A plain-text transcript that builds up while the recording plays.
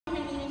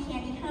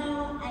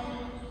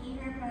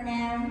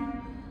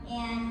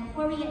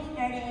we get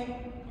started,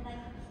 I'd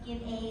like to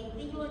give a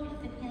visual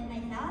description of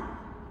myself.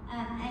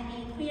 I'm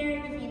a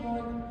queer,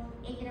 disabled,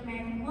 Asian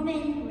American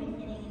woman who is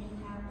sitting in a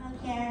power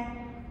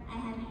wheelchair. I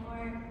have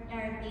short,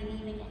 dark, baby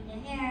magenta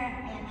hair,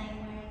 and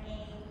I'm wearing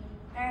a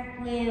dark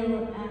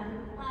blue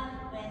blouse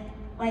with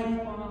white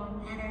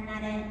floral pattern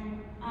on it.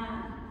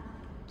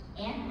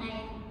 And I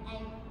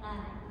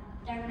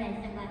dark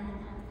red sunglasses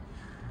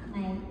on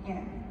my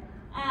hair.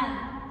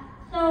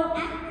 So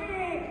after,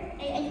 I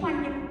just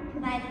wanted to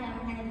provide some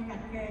kind of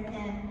structure to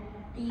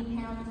the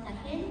panel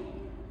discussion.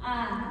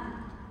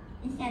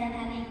 Instead of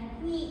having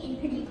me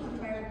introduce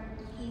our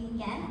esteemed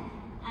guests,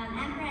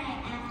 after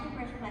I ask the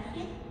first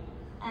question,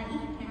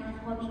 each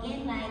panelist will begin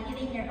by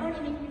giving their own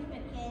image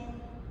description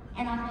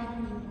and also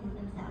introducing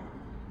themselves.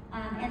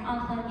 And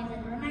also just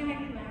as a reminder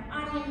to our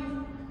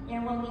audience,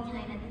 there will be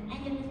time at the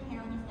end of this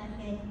panel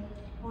discussion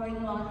for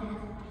you all to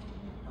ask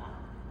questions as well.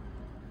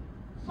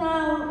 So,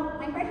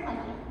 my first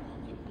question to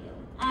each of you.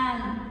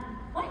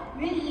 What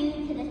drew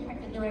you to this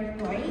particular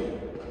story?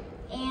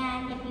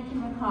 And if you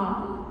can recall,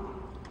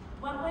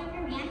 what was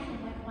your reaction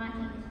when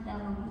watching this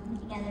film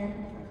together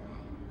for the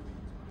first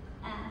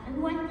time? So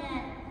who wants to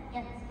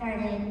get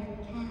started?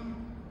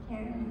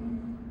 Karen?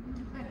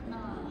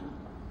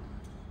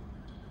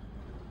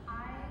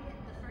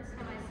 The first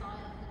time I saw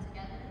it put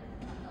together.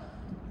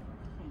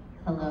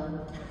 Hello.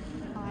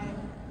 Hi.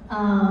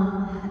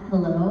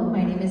 Hello,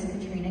 my name is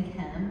Katrina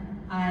Kemp.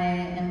 I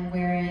am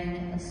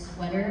wearing a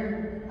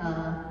sweater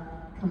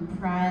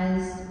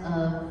comprised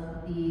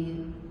of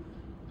the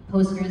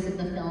posters of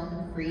the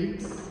film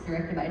Freaks,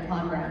 directed by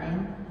Todd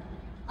Browning.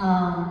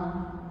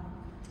 I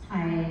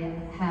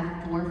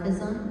have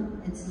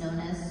dwarfism. It's known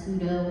as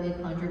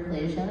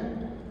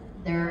pseudo-achondroplasia.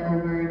 There are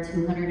over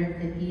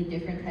 250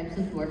 different types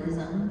of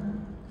dwarfism,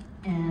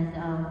 and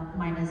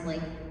mine is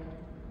like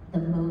the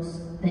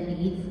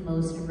 8th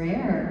most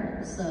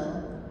rare.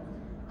 So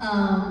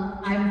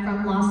I'm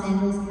from Los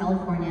Angeles,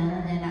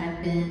 California, and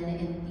I've been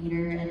in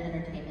theater and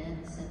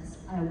entertainment since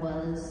I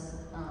was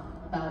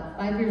about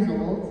 5 years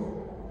old.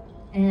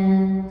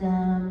 And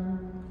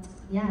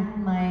yeah,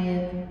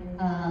 my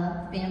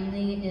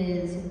family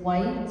is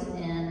white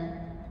and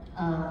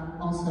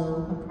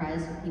also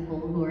comprised of people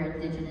who are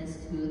indigenous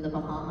to the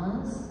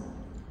Bahamas.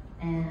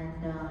 And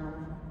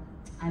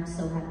I'm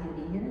so happy to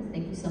be here.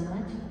 Thank you so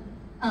much.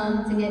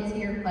 To get to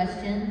your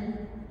question,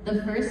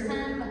 the first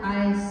time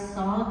I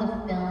saw the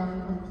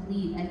film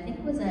complete, I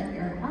think was at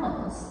your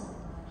house,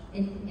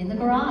 in the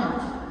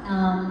garage,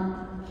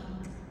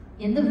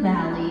 in the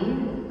valley,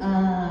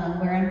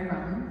 where I'm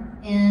from.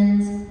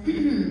 And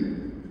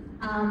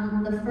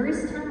the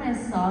first time I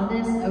saw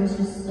this, I was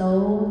just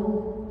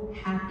so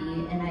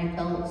happy and I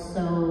felt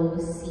so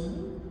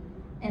seen.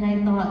 And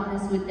I thought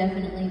this would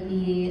definitely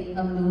be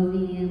a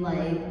movie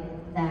like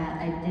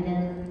that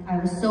I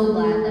was so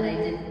glad that I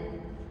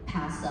didn't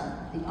pass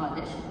up the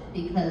audition,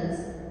 because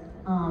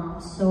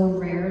so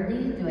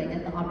rarely do I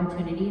get the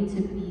opportunity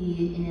to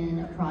be in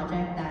a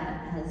project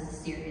that has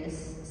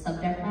serious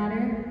subject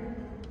matter.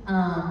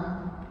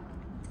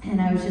 And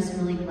I was just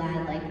really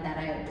glad that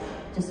I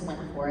just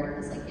went for it. It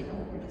was like,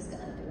 we're just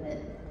gonna do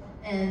it.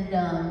 And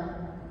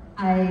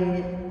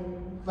I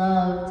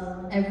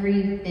loved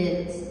every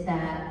bit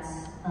that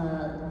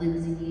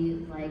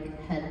Lindsay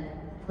had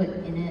put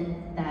in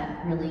it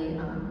that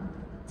really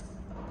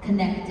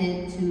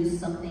connected to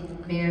something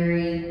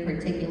very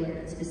particular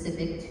and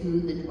specific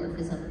to the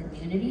dwarfism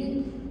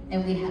community.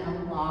 And we had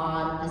a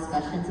lot of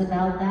discussions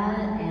about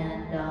that,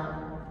 and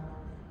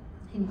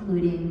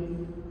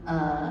including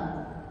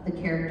the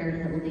character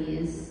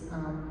Hildy's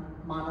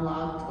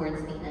monologue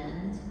towards the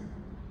end.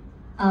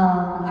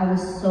 I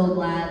was so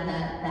glad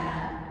that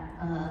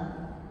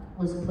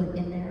was put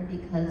in there,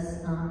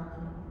 because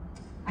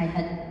I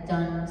had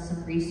done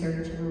some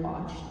research and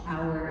watched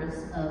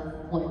hours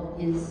of what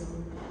is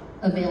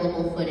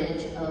available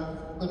footage of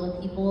little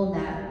people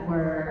that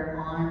were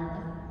on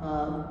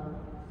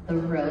the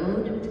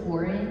road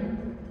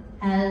touring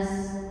as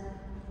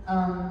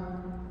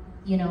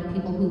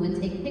people who would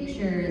take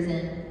pictures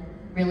and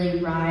really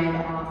ride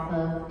off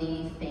of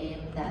the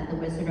fame that the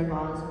Wizard of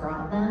Oz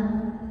brought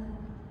them.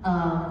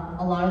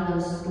 A lot of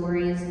those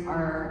stories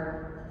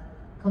are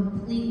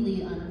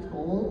completely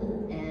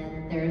untold,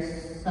 and there's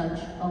such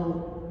a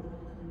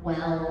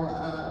well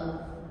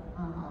of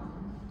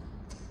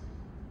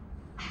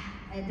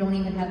I don't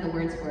even have the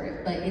words for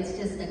it, but it's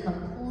just a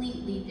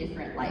completely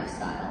different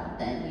lifestyle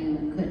than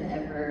you could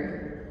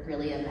ever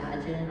really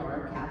imagine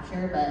or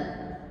capture.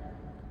 But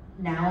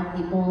now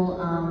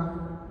people are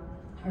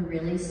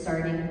really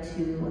starting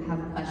to have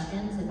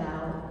questions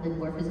about the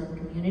dwarfism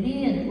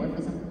community and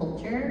dwarfism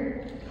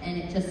culture. And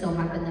it just so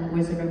happened that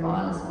Wizard of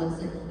Oz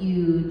was a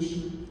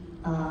huge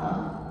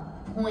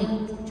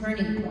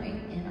turning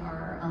point in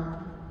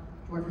our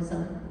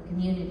dwarfism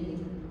community.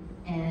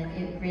 And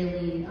it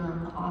really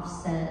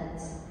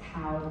offset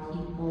how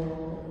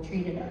people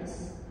treated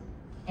us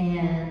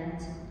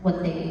and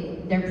what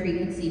their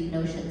preconceived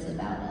notions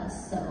about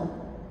us. So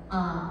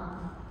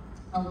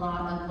a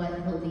lot of what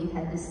Hildy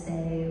had to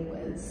say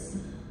was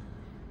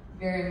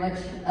very much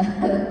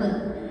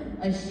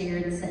a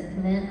shared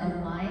sentiment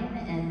of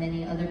mine and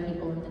many other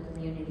people in the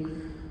community.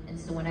 And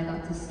so when I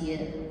got to see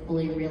it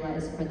fully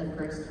realized for the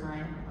first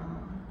time,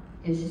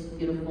 it was just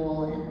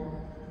beautiful, and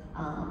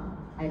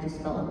I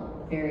just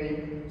felt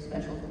very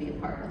special to be a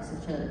part of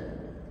such a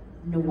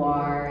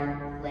noir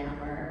and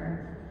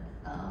glamour,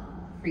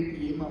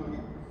 freaky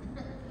moment.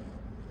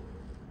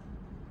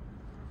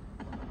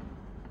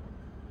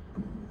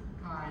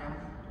 Hi,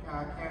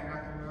 I'm Karen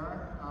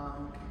Nakamura,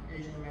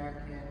 Asian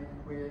American,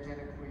 queer,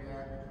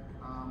 genderqueer,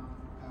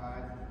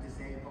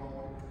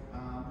 disabled,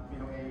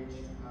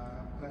 middle-aged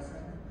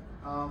person.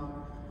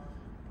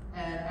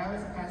 And I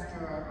was a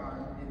pastor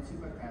in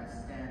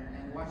Superfest,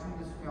 and watching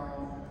this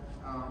film,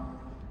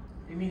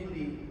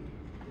 immediately,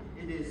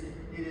 it is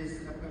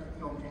a perfect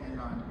film to end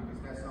on, because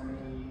there's so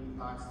many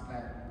thoughts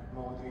that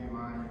roll through your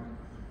mind.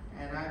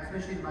 And I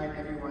especially invite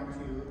everyone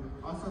to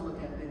also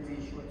look at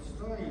Lindsay's short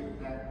story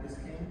that this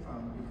came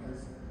from,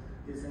 because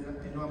there's an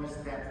enormous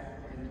depth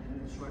in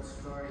the short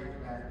story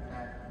that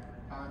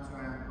bounces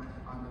around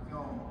on the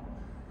film.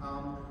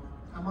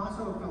 I'm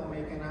also a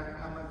filmmaker, and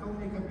I'm a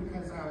filmmaker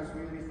because I was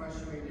really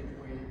frustrated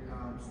with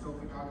still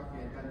photography.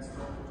 I've done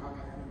still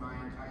photography my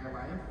entire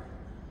life.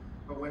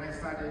 But when I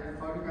started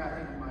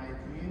photographing my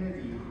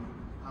community,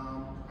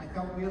 I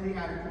felt really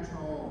out of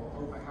control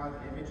over how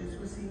the images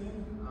were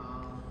seen,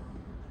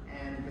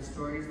 and the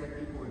stories that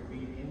people would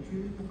read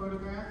into the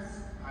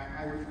photographs.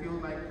 I would feel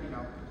like,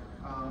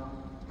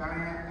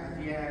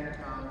 Diane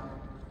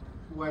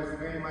was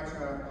very much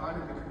a part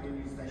of the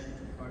communities that she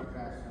took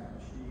photographs from.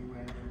 She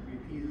went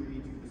repeatedly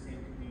to the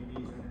same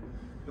communities and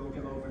built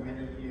them over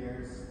many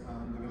years,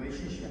 the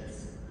relationships.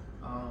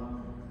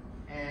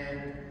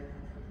 And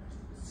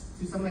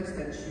to some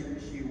extent,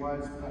 she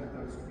was part of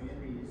those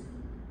communities.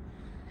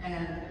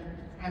 And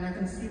I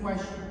can see why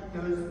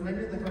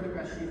many of the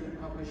photographs she even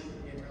published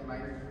in her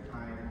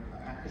lifetime,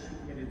 after she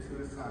committed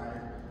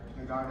suicide,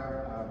 her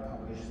daughter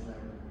published them.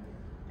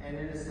 And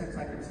in a sense,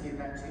 I can see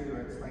that too.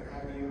 It's like,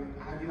 how do you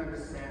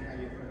understand how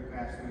your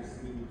photographs are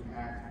received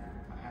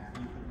after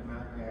you put them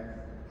out there?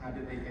 How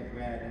did they get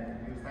read?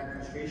 And it was that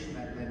frustration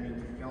that led me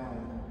to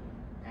film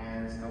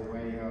as a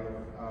way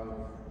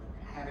of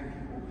having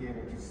people be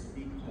able to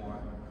speak more.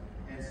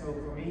 And so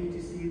for me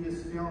to see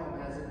this film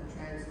as it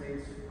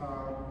translates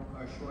from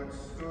a short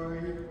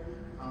story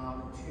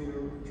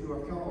to a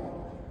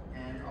film,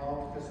 and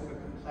all the sort of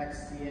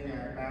complexity in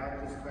it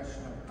about this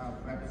question of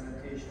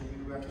representation,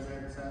 who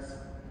represents us,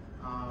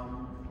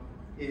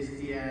 is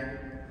Diane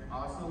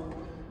also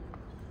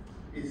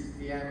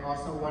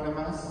one of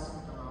us?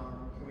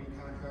 Can we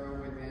count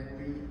her within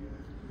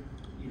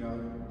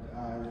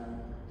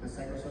the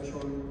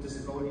psychosocial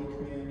disability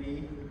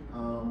community?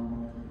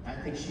 I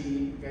think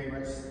she very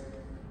much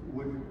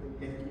would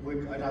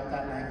adopt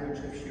that language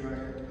if she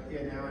were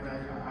here now, and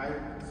I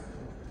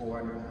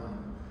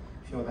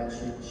feel that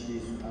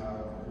she's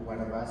one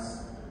of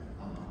us.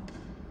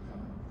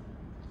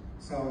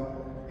 So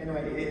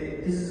anyway,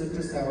 this is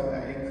just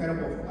an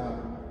incredible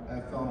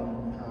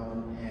film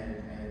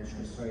and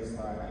short story.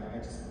 So I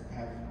just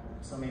have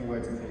so many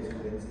words and phrases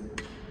for Lindsay.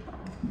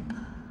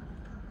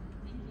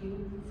 Thank you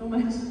so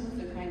much.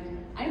 So kind.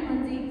 I'm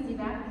Lindsay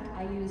Zibach. I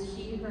use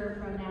she, her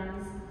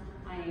pronouns.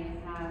 I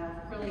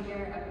have curly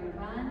hair up in a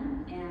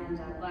bun and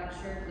a black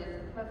shirt with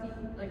puffy,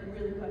 like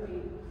really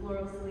puffy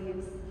floral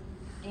sleeves.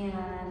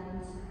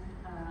 And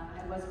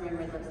I was wearing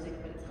red lipstick,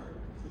 but it's gone.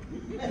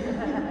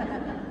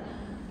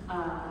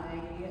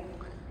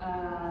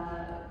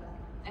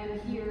 I am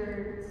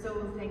here so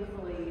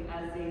thankfully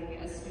as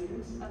a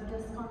student of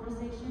this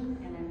conversation,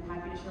 and I'm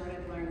happy to share what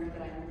I've learned,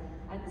 but I'm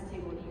at this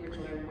table eager to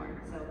learn more.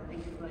 So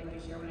thank you for letting me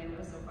share what I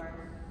know so far.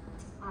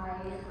 I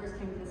first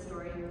came to this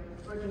story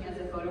working as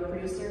a photo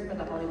producer for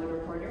the Hollywood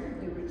Reporter.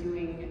 We were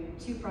doing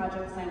 2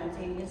 projects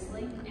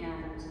simultaneously,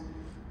 and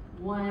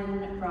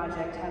one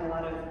project had a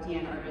lot of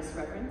Diane Arbus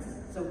reference,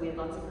 so we had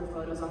lots of her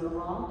photos on the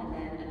wall, and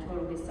then a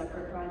totally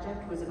separate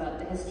project was about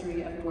the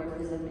history of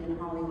dwarfism in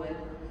Hollywood,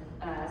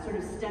 sort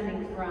of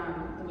stemming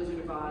from The Wizard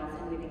of Oz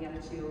and leading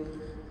up to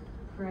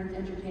current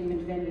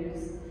entertainment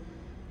venues.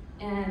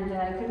 And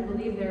I couldn't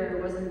believe there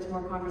wasn't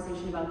more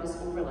conversation about this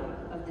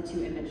overlap of the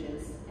 2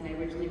 images. And I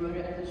originally wrote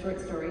it as a short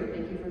story.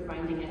 Thank you for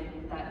finding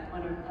it. That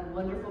won a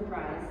wonderful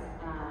prize.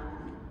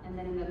 And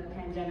then in the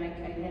pandemic,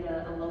 I hit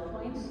a low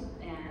point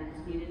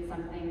and needed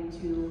something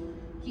to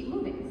keep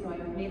moving. So I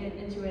made it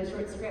into a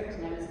short script,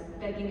 and I was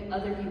begging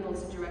other people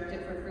to direct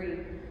it for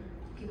free.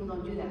 People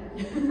don't do that.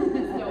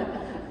 So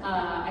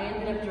I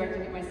ended up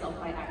directing it myself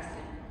by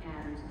accident.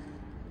 And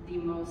the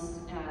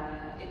most,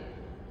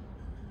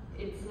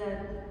 it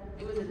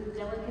was a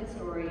delicate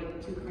story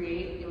to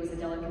create. It was a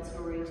delicate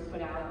story to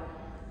put out.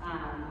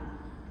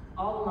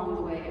 All along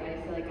the way,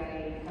 I feel like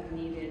I have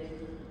needed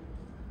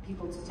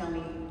people to tell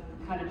me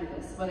how to do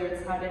this, whether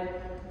it's how to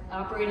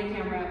operate a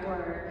camera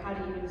or how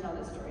to even tell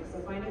this story. So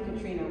finding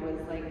Katrina was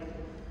like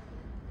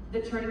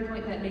the turning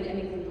point that made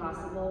anything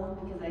possible,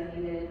 because I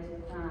needed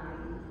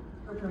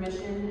her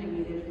permission, I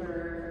needed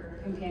her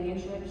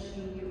companionship.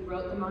 She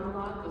wrote the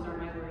monologue, those aren't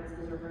my words,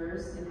 those are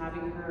hers, and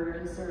having her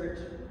insert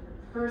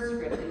her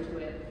script into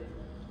it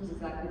was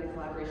exactly the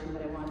collaboration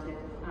that I wanted.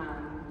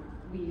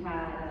 We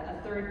had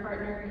a third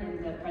partner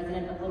in the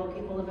president of Little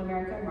People of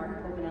America,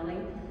 Mark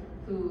Povinelli,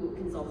 who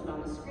consulted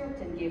on the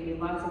script and gave me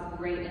lots of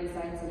great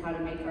insights on how to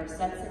make our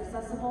sets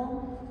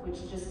accessible,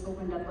 which just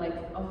opened up like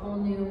a whole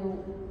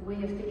new way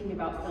of thinking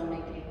about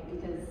filmmaking,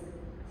 because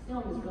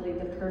film is really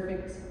the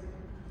perfect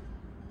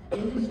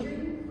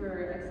industry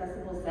for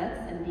accessible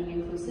sets and being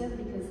inclusive,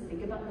 because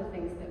think about the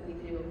things that we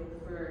do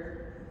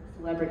for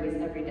celebrities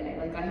every day.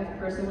 Like, I have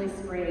personally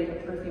sprayed a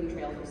perfume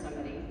trail for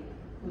somebody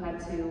who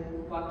had to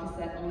walk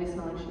to set only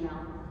smelling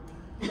Chanel.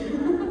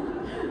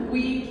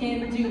 We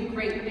can do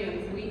great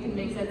things. We can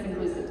make sets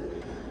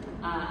inclusive.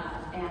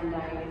 And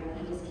I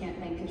just can't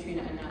thank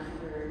Katrina enough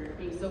for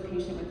being so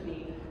patient with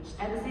me.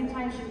 At the same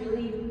time, she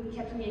really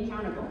kept me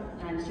accountable.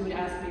 And she would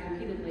ask me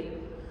repeatedly,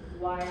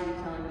 why are you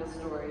telling this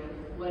story?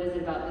 What is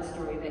it about this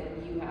story that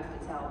you have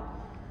to tell?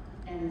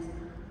 And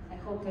I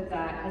hope that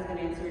that has been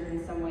answered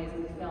in some ways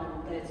in the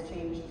film, that it's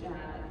changed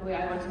the way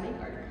I want to make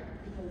art.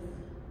 Because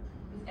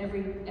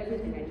with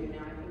everything I do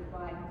now, I think,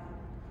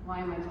 why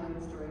am I telling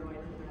the story? Why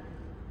does it matter?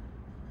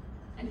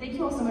 And thank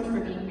you all so much for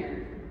being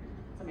here.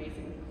 It's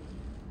amazing.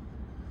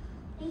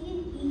 Thank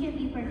you, each of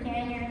you, for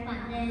sharing your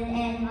responses,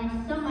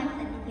 and so much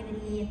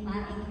sensitivity,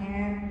 thought, and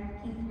care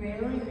came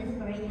through in the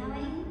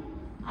storytelling.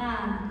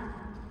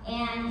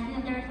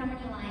 And there were so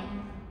many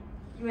lines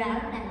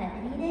throughout that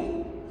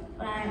resonated,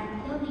 but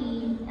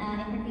Hildy,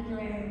 in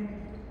particular,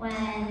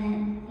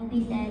 when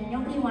Hildy said,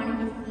 nobody wanted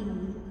to see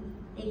me,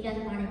 they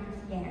just wanted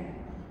to stare.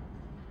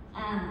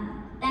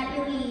 That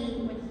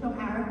really was so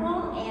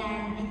powerful,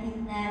 and I think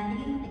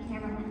the use of the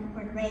camera was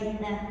portrayed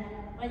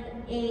was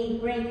a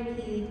great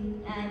to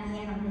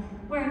Diane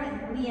Arbus' work and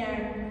career,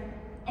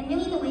 and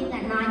really the ways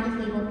that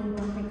non-disabled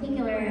people in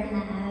particular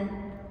have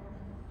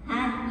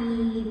had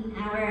the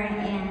power,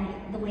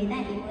 and the way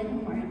that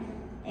ableism works.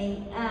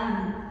 They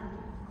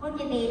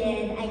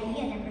cultivated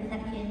ideas and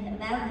perceptions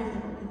about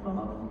disabled people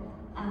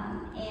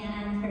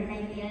and certain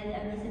ideas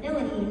of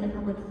disability in the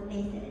public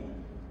spaces.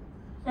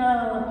 So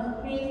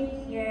I'm curious to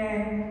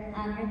hear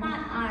your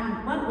thoughts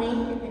on what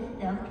ways does this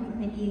film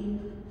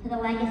contribute to the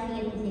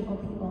legacy of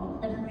disabled people,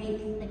 the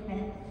freaks, the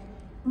crips,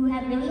 who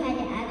have really had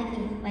to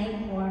advocate and fight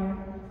for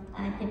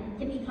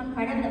to become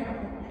part of the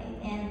public life,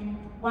 and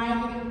why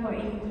is it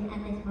important at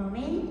this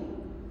moment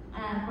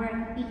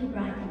for we to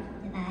draw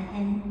attention to that?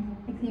 And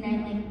Katrina,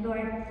 like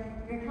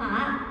your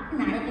talk could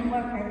not have been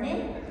more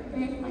perfect for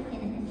this question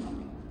in this moment.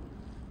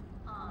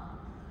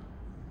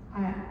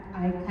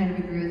 I kind of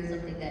agree with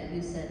something that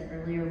you said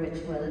earlier,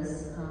 which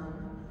was,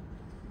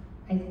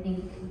 I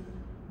think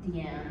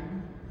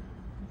Diane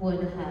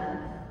would have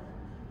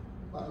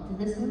loved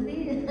this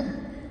movie.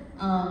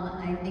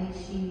 I think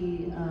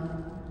she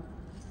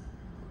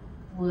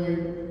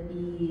would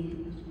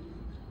be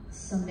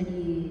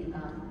somebody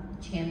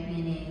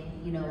championing,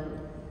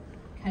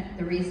 kind of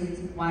the reasons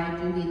why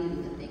do we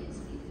do the things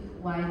we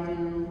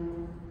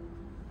do?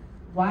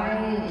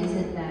 Why is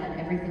it that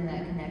everything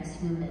that connects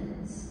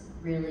humans,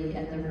 really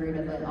at the root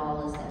of it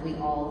all, is that we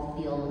all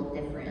feel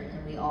different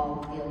and we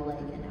all feel like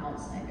an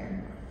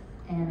outsider?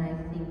 And I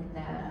think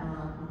that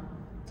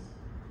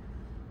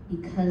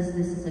because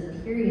this is a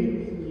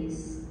period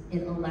piece,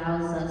 it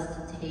allows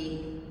us to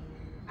take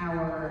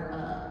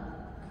our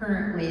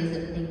current ways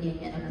of thinking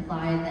and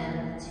apply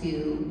them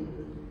to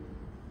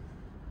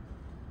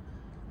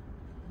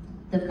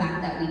the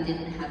fact that we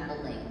didn't have the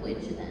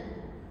language then,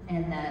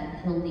 and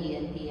that Hildy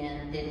and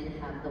Diane didn't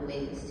have the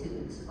ways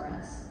to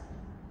express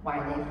why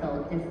they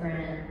felt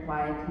different,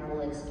 why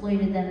people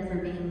exploited them for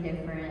being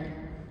different.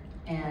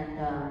 And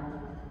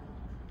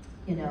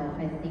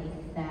I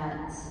think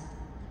that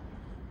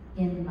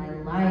in my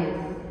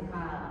life,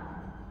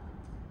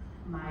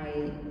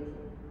 my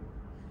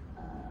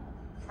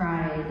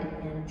pride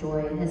and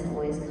joy has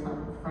always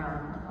come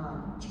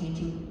from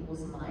changing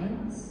people's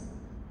minds.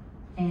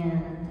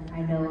 And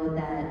I know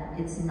that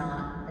it's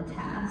not a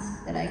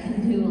task that I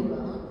can do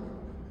alone.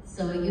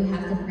 So you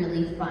have to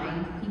really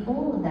find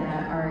people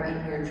that are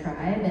in your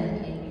tribe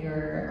and in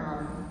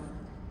your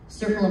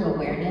circle of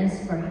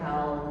awareness for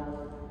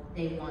how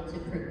they want to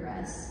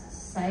progress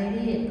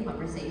society and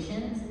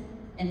conversations.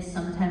 And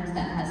sometimes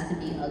that has to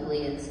be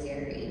ugly and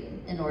scary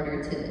in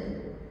order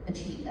to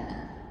achieve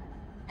that.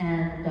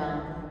 And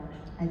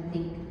I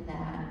think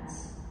that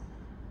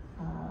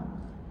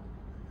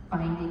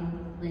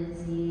finding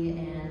Lindsay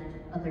and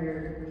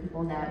other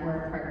people that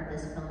were a part of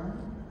this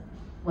film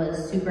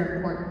was super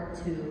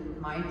important to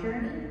my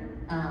journey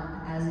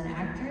as an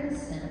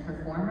actress and a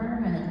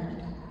performer.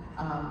 And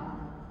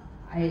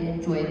I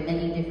enjoyed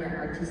many different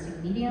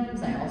artistic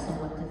mediums. I also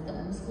went to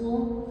film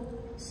school.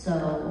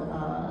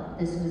 So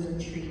this was a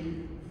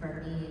treat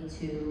for me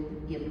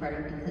to be a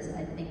part of, because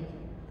I think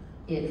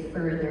it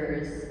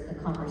furthers a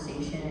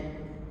conversation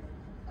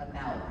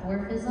about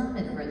dwarfism.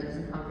 It furthers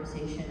a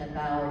conversation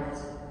about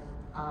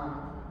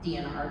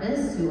Diane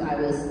Arbus, who I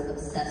was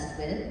obsessed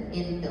with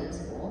in film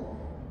school.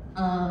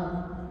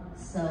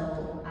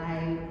 So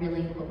I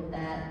really hope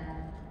that,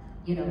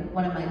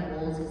 one of my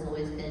goals has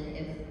always been,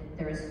 if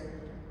there's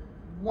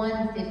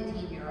one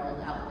 15-year-old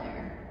out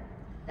there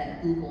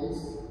that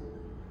Googles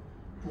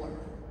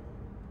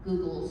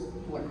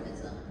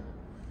dwarfism,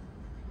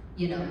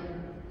 you know,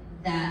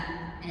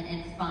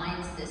 and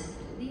finds this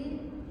movie,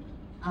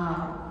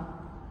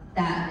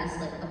 that is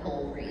like the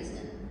whole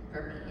reason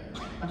for me and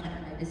like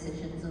behind my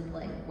decisions of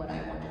like what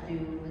I want to do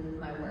with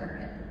my work.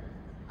 And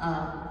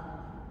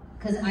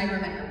because I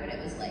remember what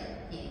it was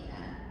like being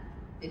that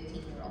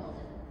 15-year-old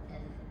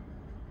and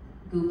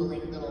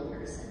Googling little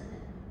person.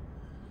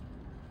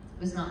 It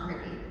was not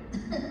pretty.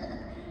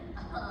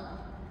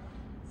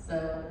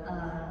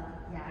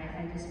 Yeah,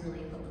 I just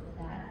really hope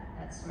that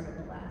that's sort of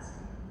the last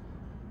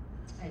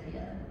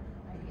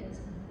ideas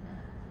from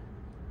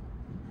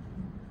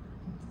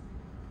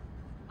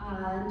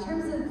that. In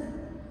terms of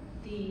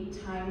the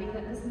timing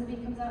that this movie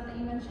comes out that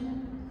you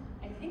mentioned,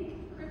 I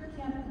think Katrina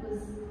Kemp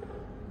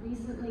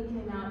recently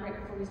came out right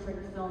before we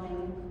started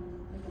filming,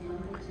 like a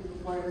month or two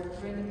before,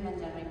 during the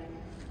pandemic,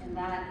 and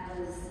that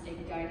was a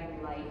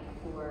guiding light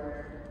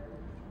for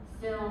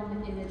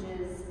film,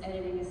 images,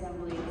 editing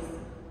assemblies,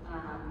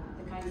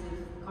 the kinds of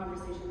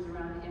conversations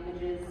around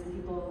images,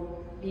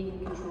 people being in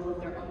control of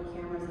their own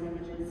cameras and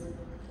images.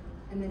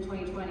 And then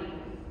 2020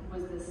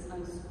 was this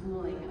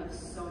unspooling of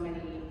so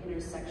many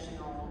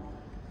intersectional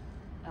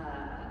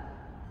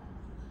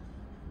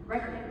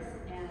reckonings,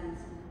 and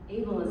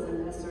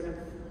ableism has sort of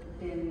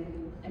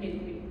been, I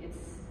mean,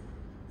 it's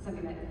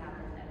something that can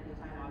happen at any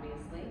time,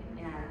 obviously,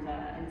 and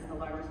it's the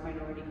largest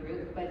minority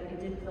group, but it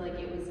did feel like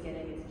it was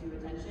getting its due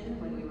attention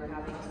when we were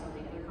having so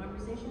many other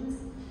conversations.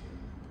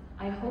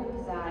 I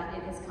hope that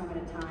it has come at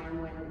a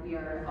time when we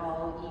are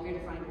all eager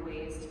to find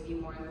ways to be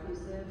more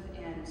inclusive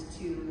and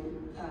to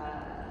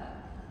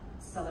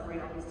celebrate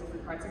all these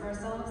different parts of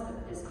ourselves,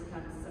 that this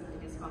becomes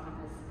something as common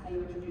as how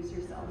you introduce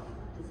yourself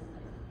to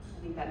something. I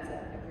think that's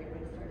a great way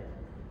to start it.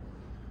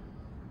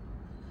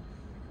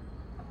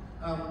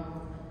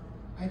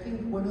 I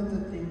think one of the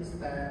things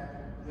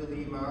that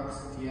really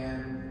marks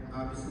Diane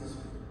Arbus's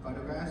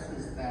photographs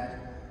is that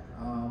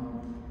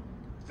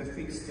the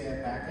freaks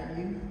stare back at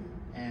you,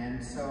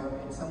 and so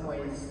in some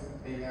ways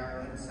they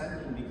are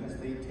unsettling because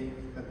they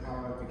take the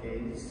power of the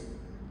gaze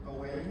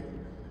away.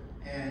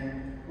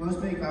 And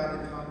Rosemary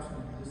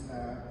Gardner-Thompson, who's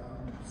a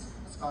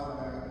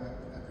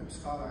group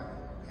scholar,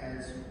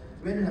 has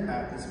written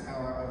about this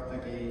power of the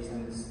gaze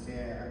and the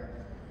stare,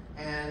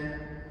 and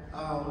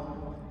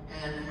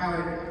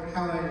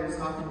how it is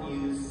often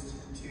used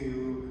to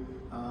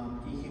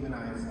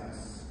dehumanize us,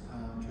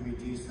 to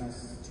reduce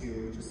us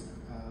to just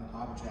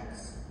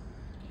objects.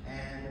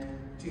 And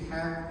to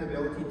have the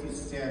ability to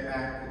stare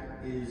back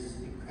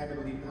is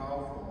incredibly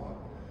powerful.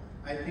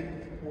 I think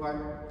what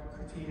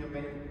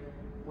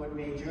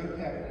made your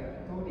character,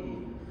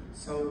 Cody,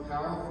 so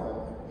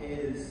powerful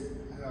is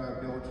her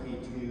ability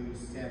to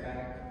stare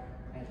back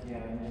at the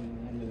end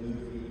in the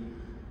movie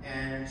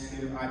and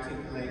to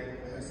articulate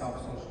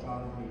herself so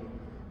strongly,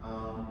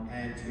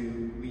 and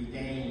to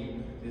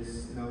regain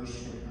this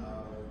notion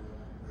of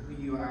who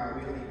you are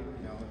really,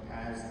 you know,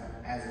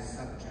 as a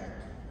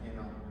subject, you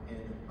know,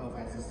 both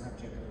as a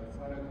subject of a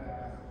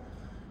photograph,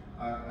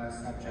 a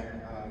subject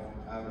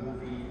of a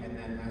movie, and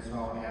then as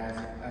well as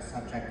a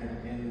subject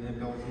in the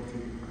ability to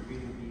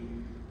really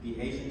be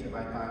agent of.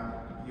 I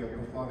thought your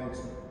performance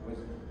was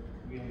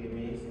really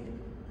amazing.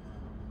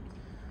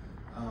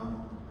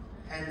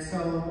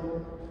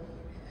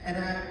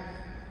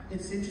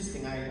 It's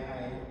interesting.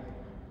 Again,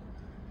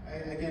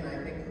 I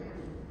think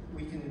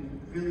we can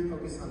really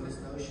focus on this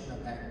notion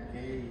of that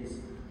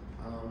gaze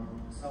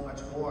so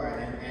much more,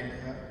 and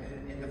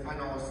in the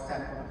final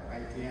step,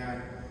 right,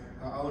 Diane,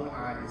 her own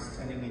eye is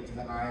turning into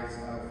the eyes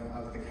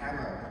of the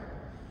camera,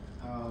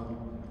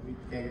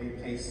 being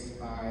replaced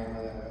by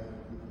the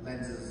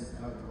lenses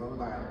of the low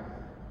light.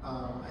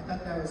 I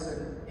thought that was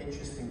an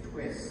interesting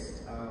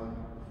twist. I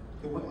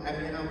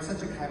mean, I'm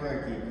such a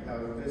camera geek,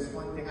 though. There's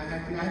one thing I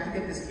have to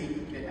get this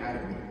geek bit out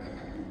of me.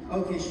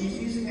 Okay, she's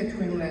using a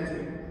twin lens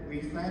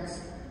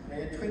reflex.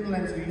 And a twin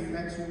lens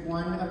reflex,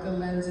 one of the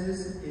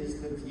lenses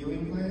is the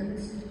viewing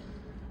lens,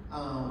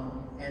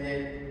 and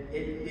it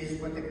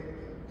is what the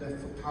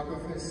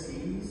photographer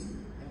sees,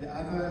 and the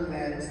other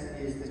lens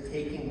is the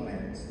taking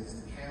lens, it's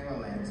the camera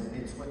lens, and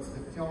it's what the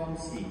film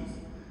sees.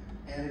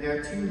 And there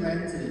are two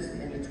lenses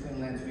in the twin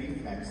lens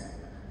reflex.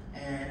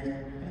 And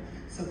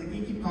so the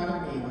geeky part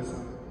of me was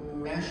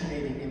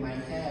machinating in my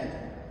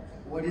head,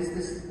 what is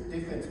this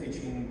difference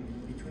between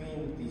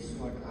the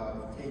sort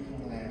of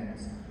taking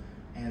lens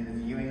and the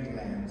viewing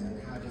lens,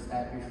 and how does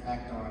that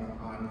reflect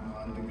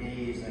on the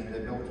gaze and the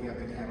ability of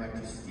the camera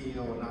to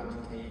steal or not to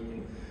take,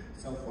 and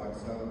so forth.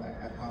 So I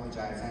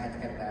apologize, I had to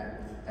get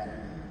that.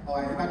 Oh,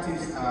 I forgot to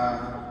use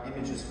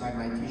images like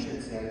my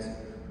t-shirt says,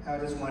 how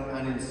does one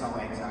uninstall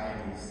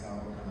anxiety?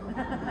 So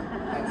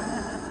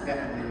that's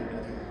definitely a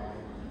bit how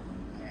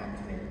I am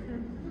today.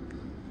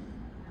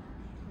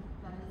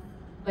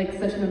 Like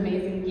such an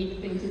amazing geek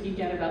thing to geek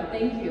out about.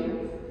 Thank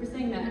you for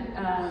saying that,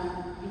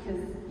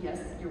 because yes,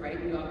 you're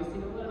right, we obviously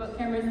know a lot about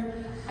cameras.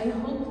 I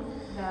hope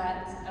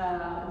that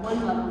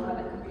one level of how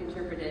that could be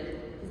interpreted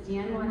is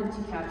Diane wanted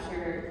to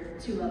capture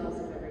two levels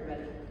of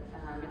everybody.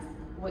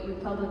 what you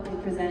publicly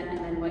present and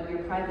then what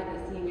you're privately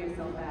seeing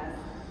yourself as,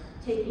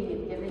 taking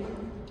and giving.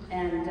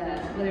 And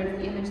whether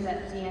it's the image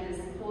that Diane is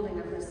holding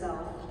of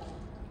herself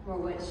or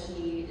what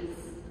she is,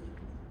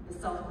 the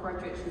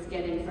self-portrait she's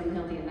getting from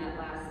Hildy in that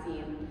last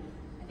scene.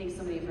 I think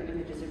so many of her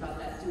images are about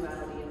that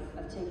duality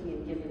of taking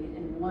and giving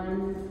in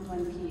one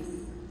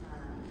piece.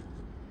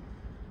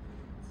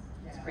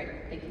 It's great,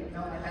 thank you.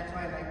 No, that's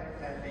why I like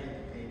that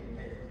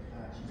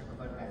she took a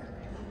photograph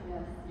today.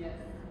 Yes, yes.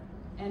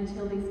 And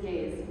Hildy's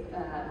gaze,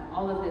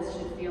 all of this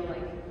should feel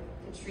like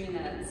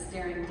Katrina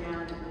staring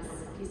down at this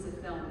piece of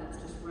film that's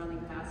just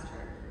running past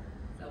her.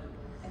 So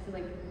I feel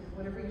like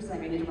whatever you're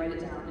saying, I need to write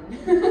it down and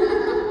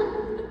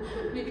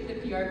make it the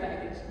PR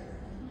package.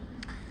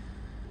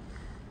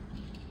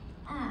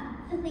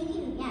 So thank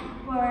you,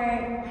 for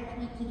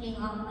actually teaching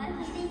all of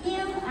us. Thank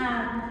you.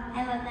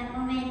 I love that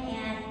moment,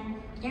 and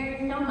there's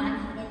so much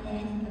in this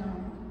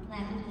film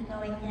that we can go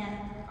into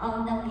all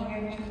of the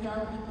layers and show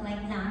people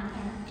like John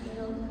can do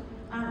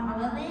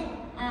all of it.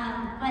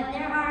 But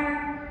there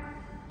are,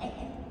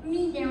 for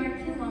me, there were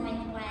two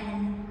moments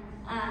when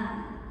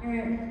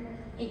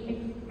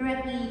it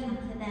directly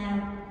talks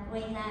about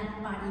ways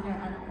that bodies are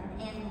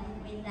othered and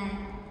ways that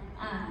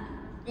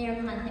they are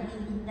constantly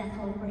used as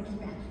vessels for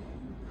extraction.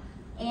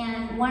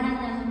 And one of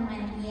them,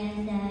 when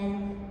Diane says,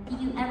 "Do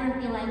you ever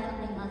feel like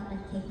something else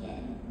was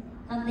taken?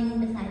 Something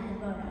besides the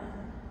photo?"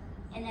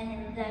 And then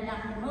there's the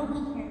Dr.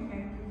 Moby character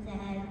who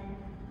says,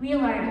 "Real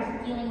art is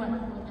stealing what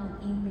people don't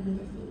mean for you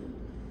to see."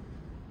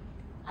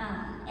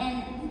 And I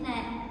think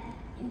that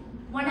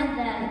one of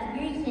the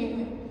experiences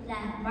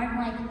that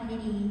marginalized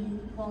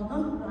communities will go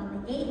through on the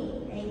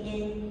daily, right,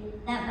 is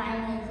that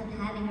violence of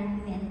having your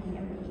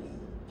humanity erased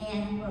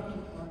and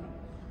broken for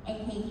and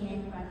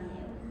taken from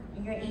you.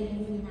 And your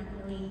agency not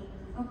really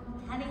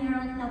having your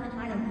own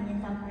self-autonomy and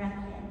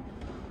self-direction.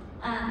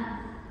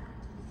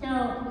 So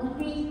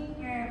we can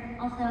hear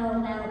also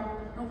about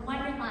what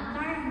your thoughts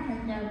are in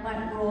terms of what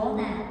role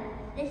that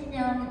this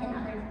film and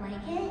others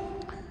like it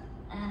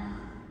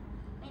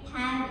might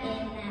have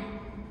in that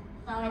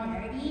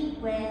solidarity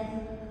with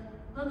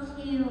folks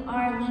who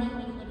are leading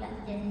racial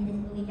justice and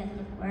disability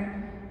justice work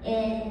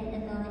in the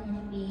film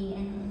industry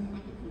and in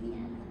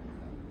academia.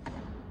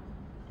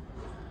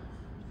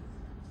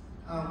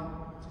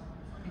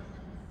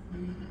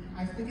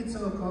 I think it's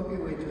so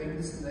appropriate we're doing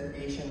this in the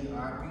Asian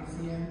Art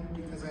Museum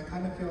because I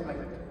kind of feel like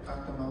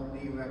Dr.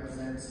 Mobley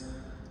represents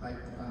like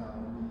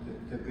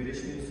the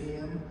British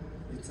Museum.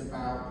 It's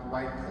about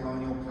white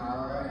colonial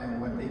power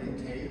and what they can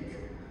take.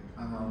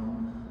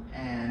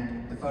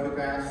 And the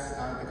photographs,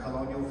 the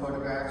colonial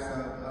photographs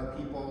of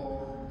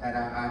people that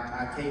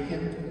are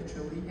taken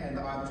literally, and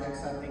the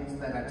objects are things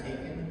that are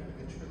taken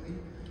literally.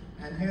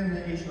 And here in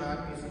the Asian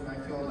Art Museum, I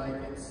feel like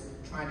it's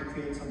trying to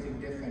create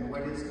something different.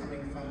 What is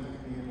coming from the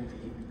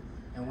community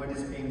and what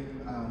is being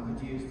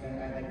produced.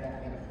 And I like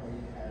that metaphor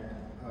you had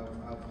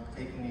of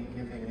taking and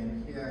giving.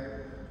 And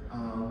here,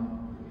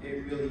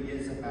 it really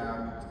is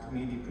about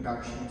community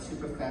production.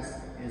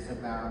 Superfest is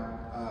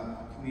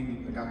about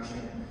community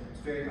production.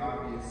 It's very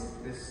obvious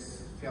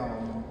this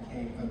film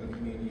came from the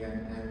community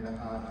and the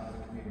art of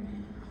the community.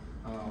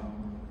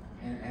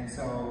 And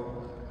so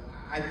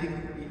I think, I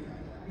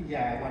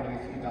want to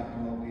refute Dr.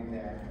 Mobley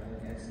there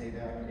and say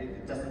that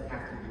it doesn't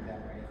have to be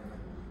that way.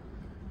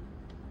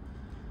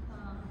 I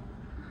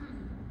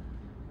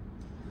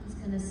was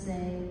gonna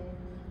say,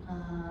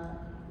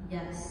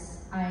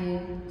 yes, I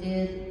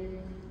did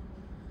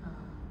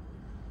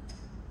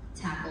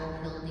tackle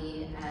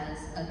Hildy as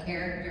a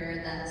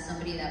character that's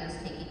somebody that was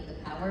taking the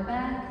power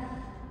back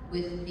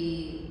with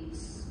the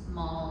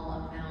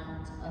small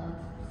amount of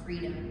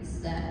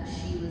freedoms that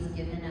she was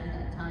given at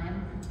that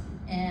time.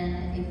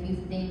 And if you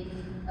think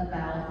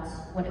about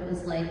what it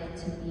was like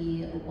to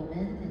be a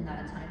woman in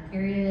that time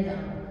period,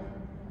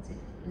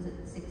 was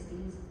it the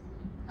 60s?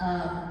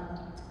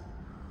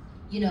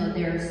 You know,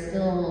 there's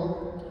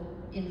still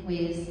in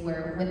ways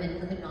where women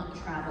could not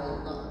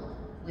travel alone.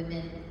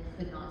 Women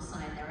could not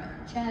sign their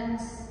own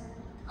checks.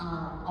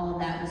 All of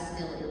that was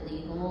still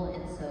illegal.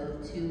 And so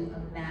to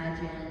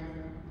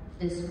imagine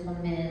this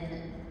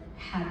woman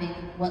having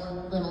what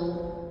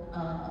little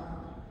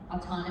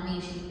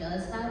autonomy she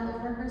does have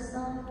over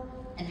herself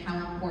and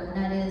how important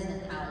that is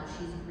and how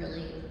she's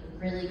really,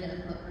 really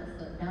gonna put her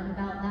foot down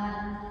about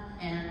that.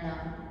 And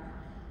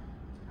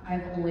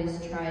I've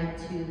always tried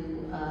to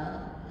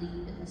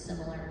lead in a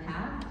similar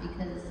path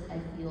because I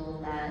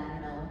feel that,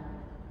 you know,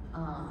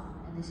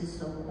 and this is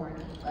so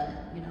corny,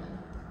 but you know,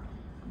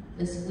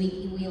 the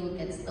squeaky wheel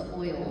gets the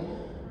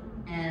oil.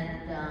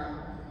 And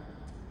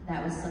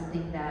that was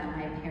something that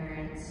my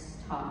parents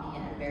taught me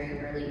at a very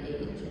early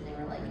age. And they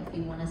were like, if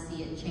you want to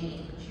see it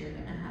change, you're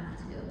gonna have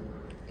to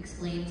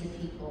explain to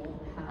people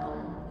how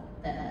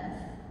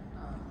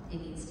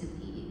it needs to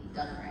be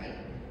done right.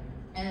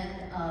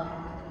 And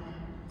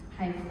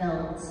I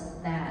felt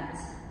that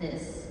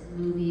this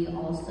movie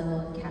also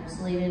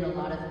encapsulated a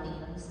lot of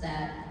themes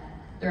that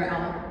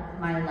throughout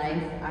my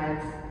life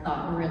I've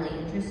thought were really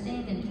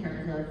interesting in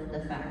terms of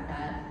the fact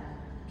that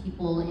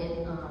people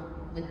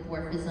with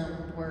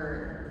dwarfism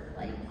were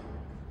like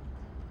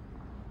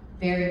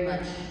very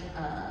much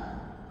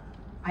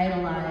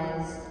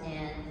idolized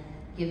and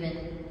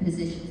given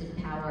positions of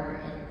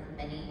power in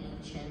many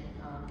ancient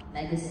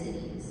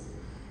megacities.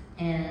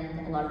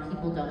 And a lot of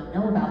people don't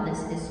know about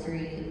this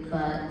history,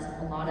 but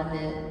a lot of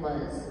it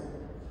was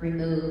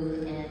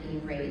removed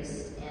and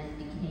erased and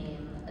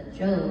became a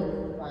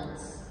joke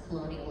once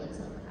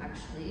colonialism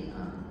actually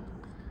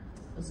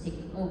was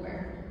taking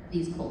over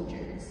these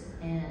cultures.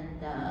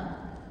 And,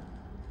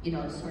 you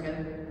know, sort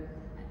of,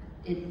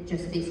 it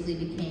just basically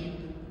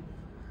became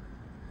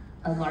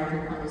a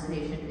larger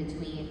conversation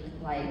between,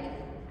 like,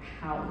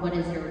 what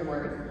is your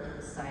worth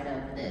inside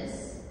of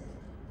this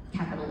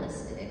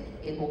capitalistic,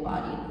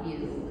 able-bodied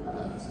view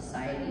of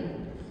society.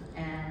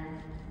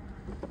 And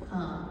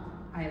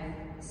I've,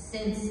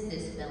 since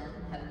this film,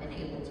 have been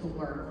able to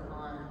work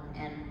on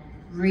and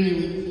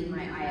really keep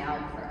my eye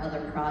out for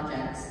other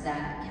projects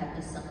that kept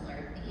a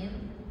similar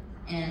theme.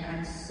 And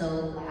I'm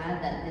so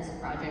glad that this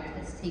project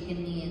has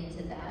taken me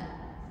into that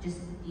just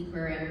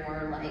deeper and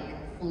more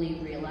like fully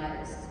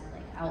realized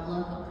like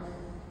outlook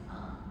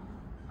on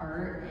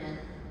art. And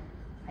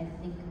I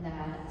think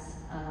that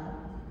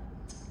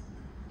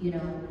you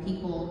know,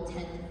 people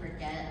tend to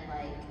forget,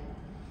 like,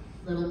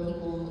 little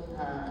people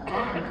in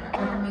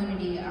our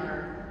community,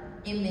 our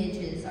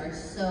images are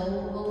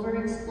so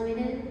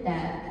overexploited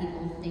that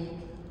people think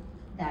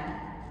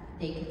that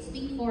they can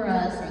speak for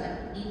us or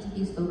that we need to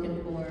be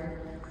spoken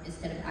for,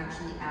 instead of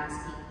actually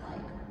asking,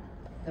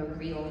 like, the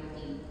real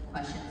deep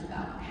questions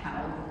about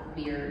how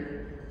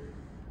we're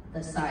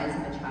the size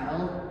of a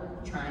child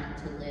trying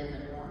to live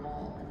a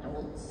normal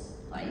adult's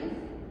life.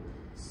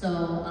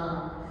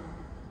 So,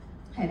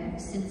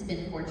 I've since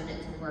been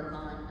fortunate to work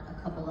on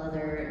a couple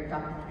other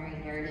documentary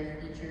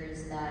narrative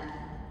features that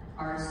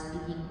are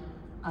speaking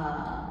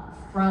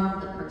from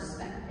the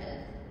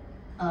perspective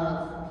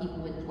of people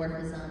with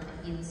dwarfism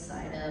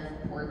inside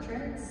of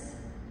portraits.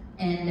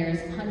 And there's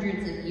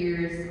hundreds of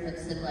years of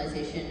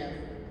civilization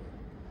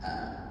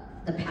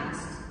of the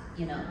past,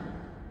 you know,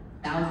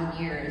 1,000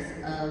 years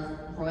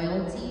of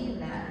royalty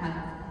that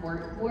have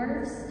court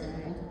dwarfs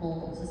in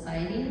multiple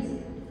societies.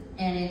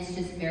 And it's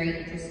just very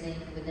interesting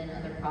within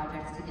other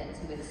projects to get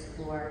to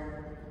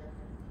explore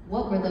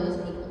what were those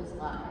people's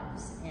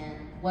lives and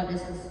what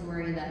is the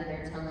story that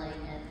they're telling,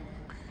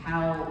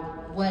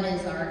 and what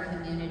has our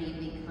community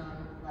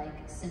become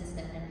like since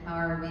then, and how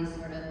are we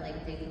sort of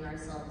like digging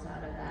ourselves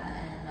out of that.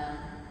 And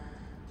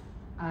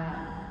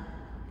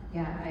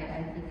yeah,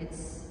 I think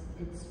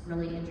it's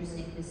really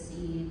interesting to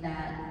see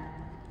that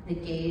the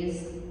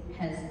gaze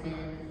has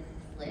been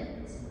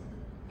flipped.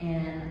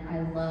 And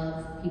I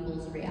love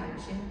people's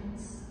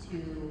reactions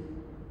to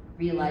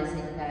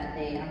realizing that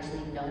they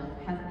actually don't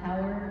have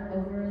power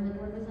over the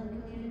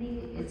dwarfism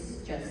community. It's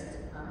just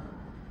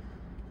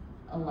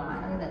a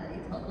lie that they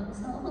tell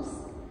themselves,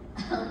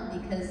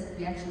 because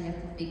we actually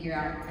have to figure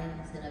out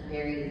things in a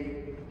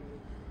very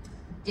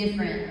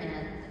different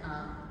and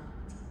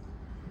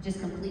just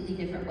completely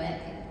different way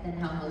than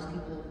how most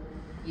people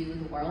view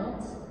the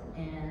world.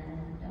 And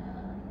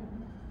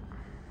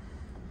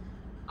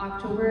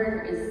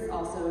October is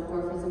also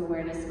Dwarfism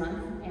Awareness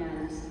Month,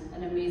 and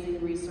an amazing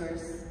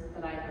resource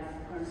that I have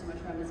learned so much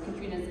from is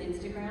Katrina's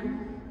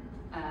Instagram,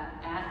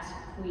 at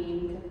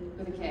Queen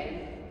with a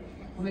K.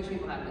 We'll make sure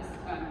people have this.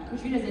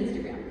 Katrina's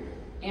Instagram.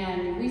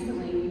 And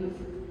recently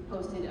you've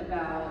posted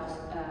about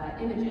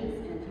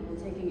images and people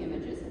taking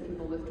images of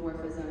people with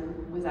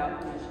dwarfism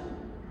without permission.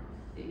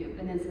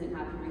 An incident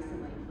happened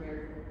recently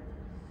where,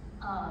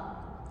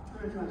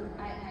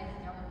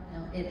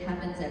 no, it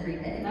happens every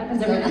day. It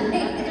happens every day. It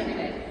happens every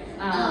day.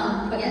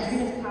 But yes.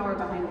 Katrina's power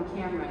behind the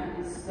camera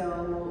is so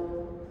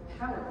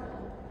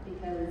powerful,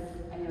 because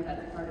I know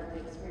that's part of the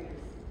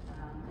experience,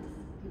 is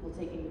people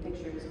taking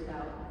pictures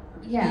without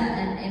permission.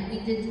 Yeah, and we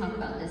did talk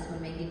about this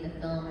when making the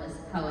film, was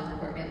how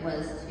important it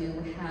was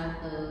to have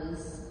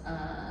those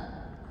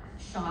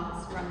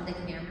shots from the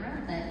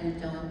camera that you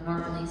don't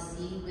normally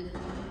see with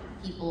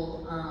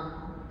people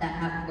that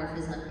have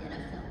dwarfism in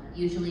a film.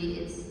 Usually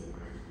it's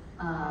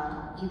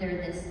either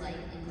this like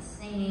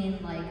insane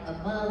like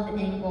above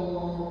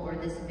angle or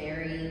this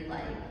very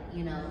like,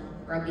 you know,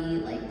 grubby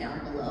like down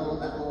below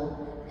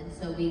level. And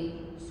so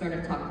we sort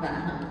of talked about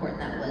how important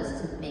that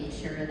was to make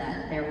sure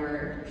that there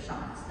were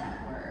shots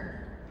that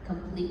were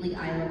completely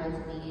eye level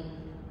to me,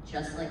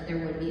 just like there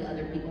would be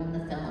other people in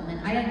the film.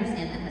 And I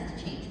understand that has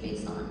to change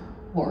based on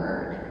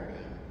horror and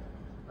everything.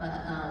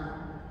 But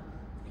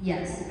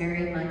yes,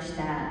 very much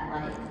that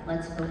like,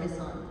 let's focus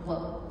on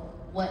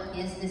what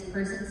is this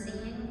person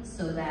seeing,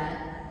 so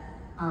that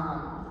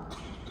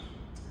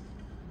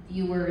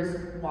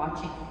viewers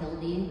watching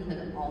Hildy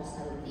could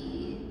also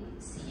be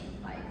seeing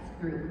life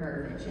through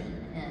her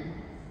vision, and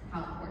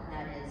how important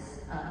that is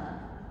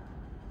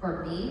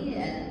for me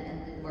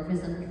and the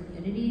dwarfism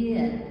community.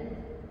 And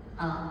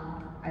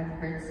I've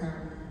heard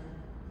some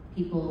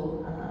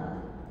people,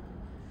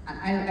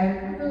 I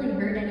haven't really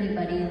heard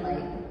anybody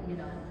like, you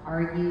know,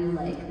 argue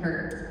like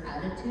her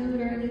attitude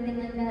or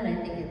anything like that. I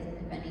think it's,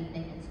 if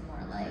anything, it's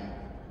more like,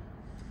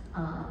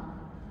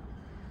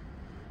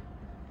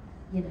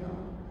 you know,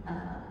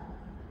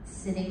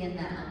 sitting in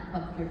that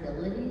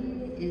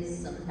uncomfortability is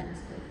sometimes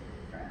good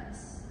for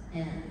us.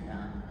 And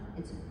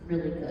it's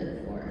really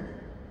good for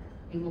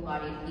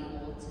able-bodied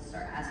people to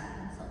start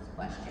asking themselves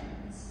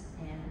questions.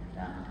 And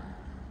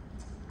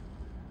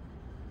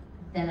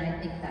then I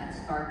think that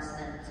sparks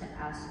them to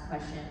ask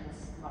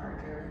questions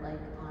larger, like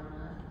on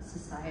a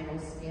societal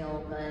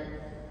scale. But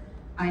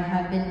I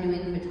have been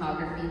doing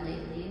photography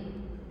lately,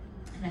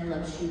 and I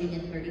love shooting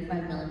in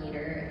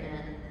 35mm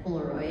and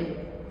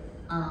Polaroid.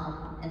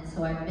 And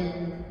so I've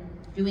been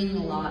doing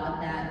a lot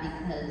of that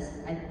because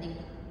I think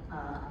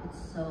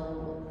it's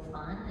so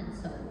fun and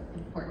so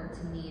important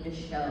to me to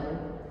show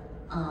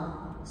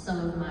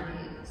some of my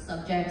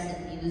subjects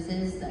and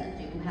muses that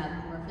do have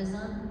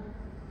dwarfism.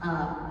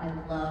 I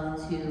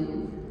love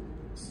to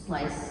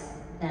splice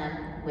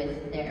them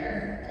with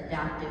their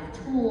adaptive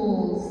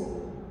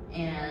tools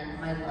and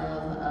my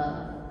love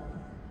of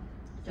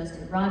just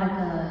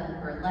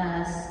erotica,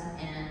 burlesque,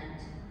 and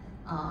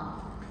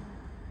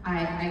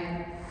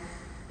I've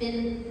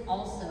been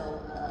also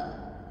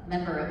a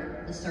member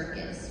of the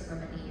circus for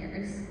many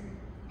years,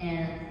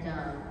 and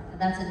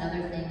that's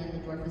another thing in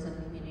the dwarfism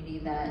community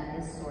that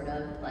is sort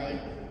of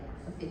like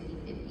a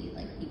 50-50,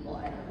 like people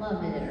either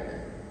love it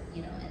or,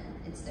 you know, and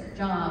it's their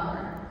job,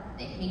 or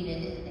they hate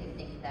it.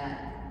 They think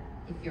that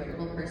if you're a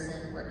little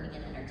person working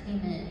in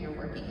entertainment, you're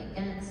working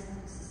against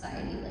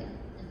society, like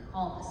in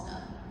all this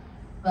stuff.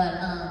 But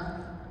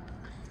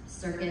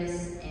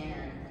circus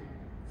and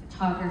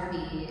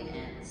photography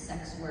and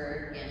sex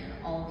work and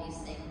all these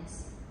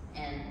things,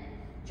 and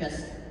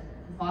just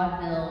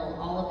vaudeville,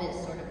 all of it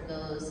sort of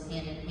goes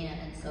hand in hand.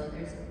 And so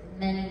there's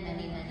many,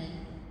 many, many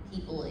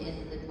people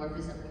in the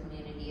dwarfism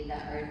community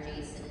that are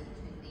adjacent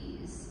to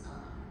these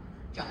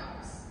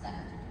jobs that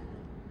have to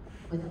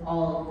do with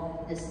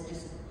all this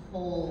just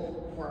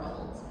whole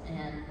world.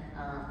 And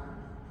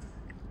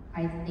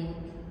I think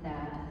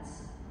that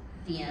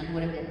Diane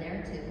would have been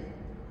there too.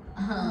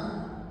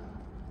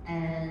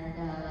 And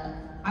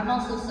I'm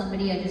also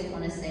somebody, I just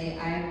want to say,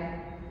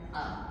 I'm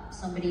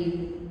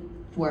somebody,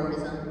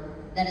 dwarfism,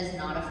 that is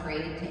not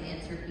afraid to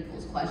answer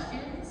people's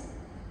questions.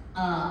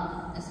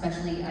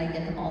 Especially, I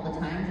get them all the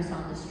time, just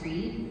on the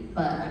street,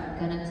 but I'm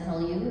gonna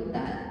tell you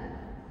that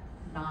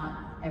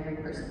not every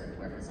person with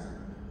dwarfism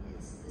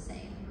is the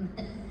same.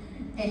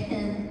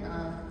 And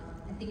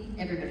I think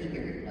everybody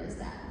here knows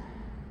that.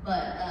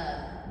 But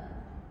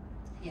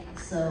yeah,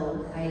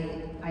 so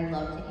I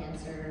love to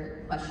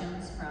answer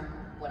questions from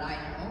what I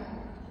know,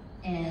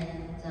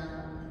 and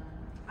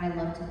I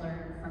love to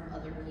learn from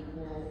other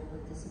people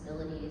with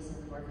disabilities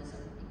and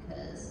dwarfism,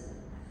 because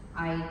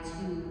I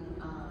too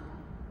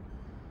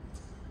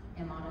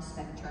am on a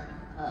spectrum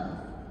of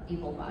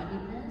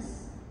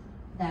able-bodiedness,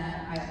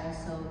 that I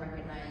also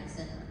recognize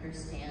and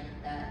understand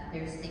that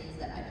there's things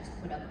that I just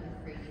put up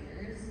with for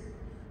years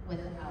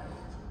without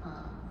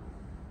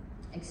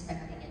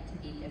expecting it to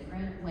be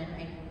different when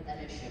I knew that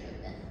it should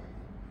have been.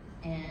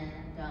 And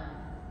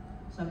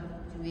so I'm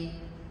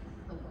doing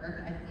the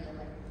work, I feel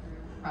like,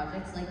 through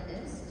projects like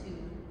this to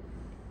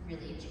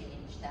really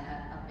change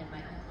that up in my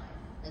own life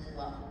as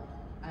well.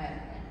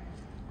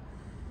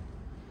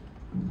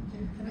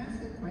 Can I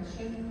ask a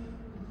question?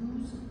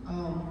 Whose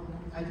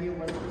idea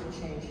was it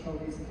to change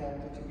Toby's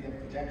character to be a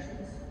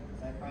projectionist?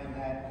 Because I find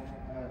that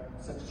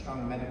such a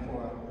strong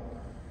metaphor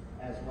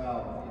as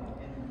well.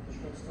 In the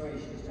short story,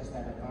 she's just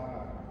at a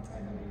bar, I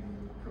believe.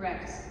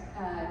 Correct.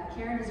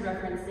 Karen is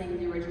referencing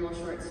the original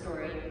short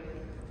story,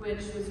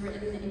 which was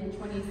written in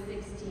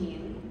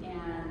 2016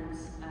 and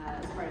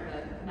as part of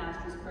a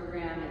master's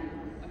program, and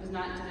it was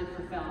not intended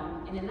for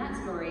film. And in that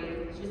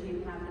story, she doesn't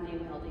even have the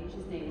name Hildy,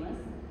 she's nameless.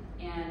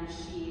 And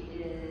she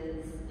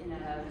is in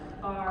a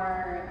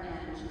bar,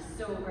 and she's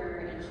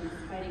sober, and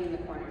she's hiding in the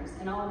corners.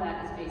 And all of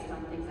that is based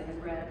on things I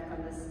have read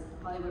from this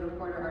Hollywood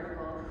Reporter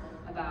article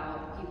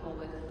about people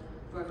with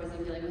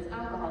dwarfism dealing with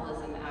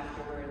alcoholism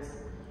afterwards.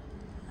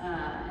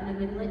 And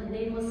then the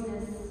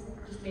namelessness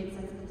just made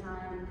sense at the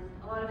time.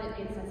 A lot of it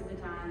made sense at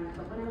the time,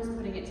 but when I was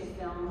putting it to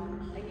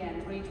film,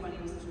 again,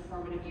 2020 was such a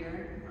formative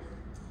year.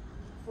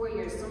 4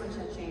 years, so much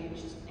had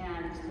changed,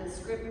 and the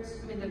script,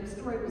 I mean, the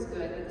story was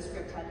good, but the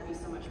script had to be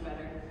so much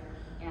better,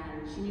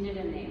 and she needed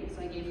a name,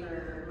 so I gave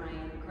her my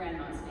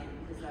grandma's name,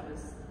 because that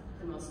was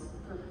the most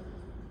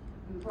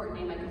important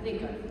name I could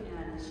think of,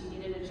 and she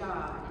needed a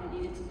job, and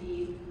it needed to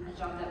be a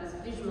job that was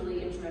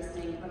visually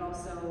interesting, but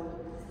also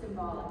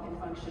symbolic and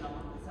functional,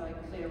 so I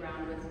played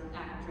around with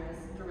actress,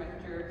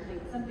 director,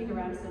 something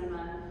around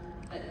cinema,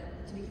 but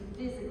to be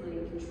physically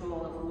in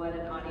control of what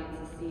an audience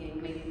is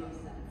seeing made the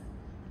most sense.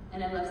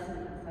 And I love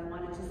cinema, so I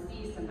wanted to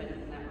see somebody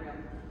in that room.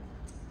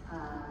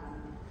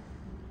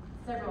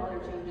 Several other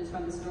changes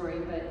from the story,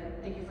 but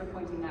thank you for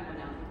pointing that one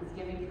out, because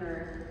giving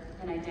her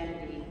an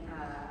identity,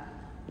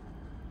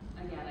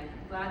 again, I'm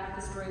glad that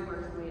the story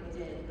worked the way it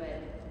did,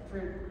 but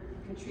for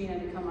Katrina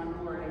to come on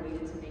board, I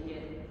needed to make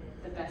it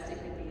the best it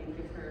could be and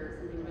give her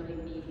something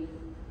really meaty.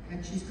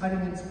 And she's cutting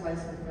and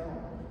splicing film.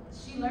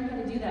 She learned how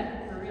to do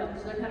that for real.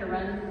 She learned how to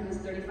run these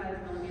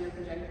 35mm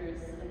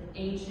projectors, like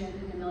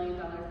ancient $1 million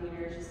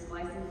theater. She's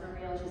splicing for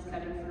real, she's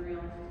cutting for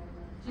real.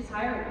 She's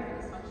hired for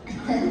this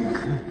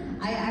function.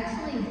 I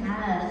actually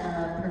had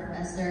a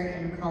professor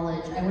in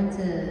college. I went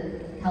to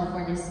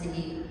California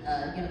State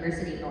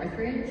University,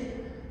 Northridge,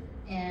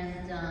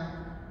 and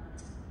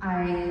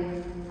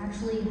I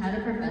actually had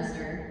a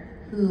professor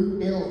who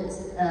built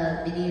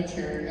a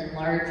miniature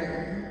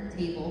enlarger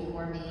table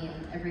for me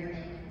and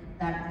everything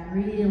that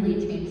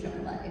really changed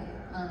my life.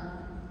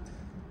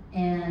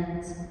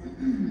 And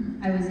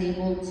I was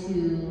able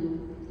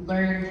to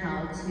learn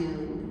how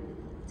to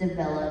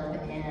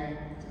develop and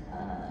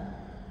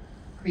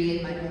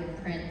create my own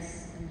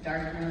prints in the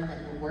darkroom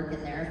and work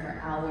in there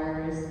for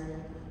hours.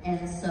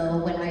 And so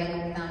when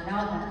I found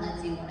out that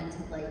Lindsay wanted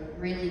to like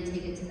really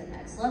take it to the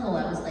next level,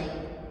 I was like,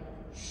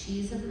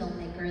 she's a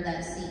filmmaker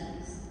that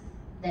sees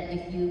that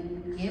if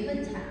you give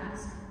a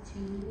task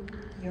to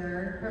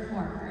your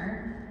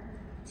performer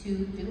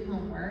to do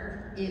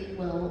homework, it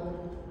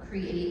will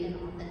create an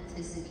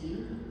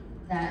authenticity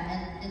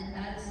that, and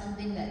that's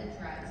something that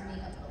drives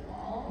me up the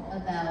wall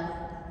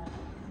about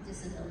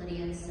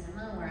disability in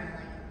cinema, where I'm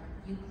like,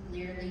 you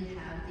clearly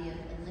have the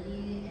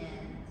ability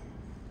and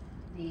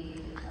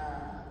the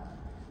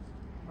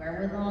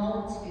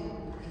wherewithal to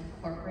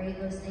incorporate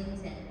those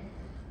things and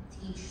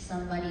teach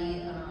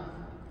somebody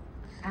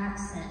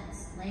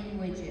accents,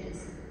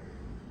 languages.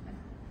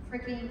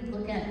 Freaking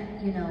look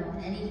at, you know,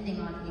 anything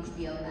on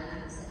HBO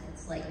Max, and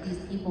it's like these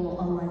people,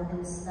 oh, I've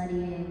been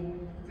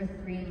studying for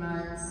 3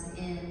 months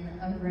in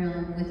a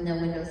room with no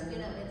windows. You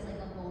know, it's like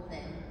a whole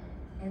thing.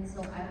 And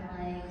so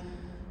I'm like,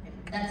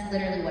 that's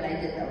literally what I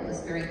did though,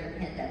 was during the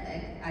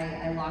pandemic.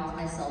 I locked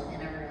myself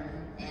in a room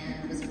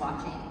and was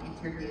watching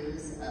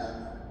interviews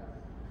of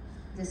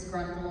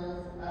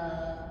disgruntled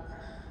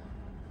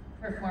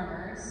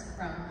performers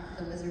from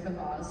the Wizard of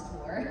Oz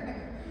tour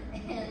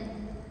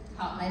and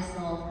taught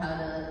myself how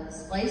to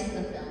splice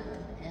the film,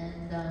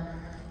 and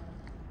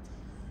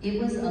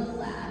it was a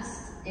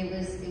blast. It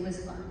was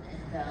fun,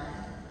 and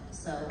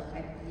so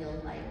I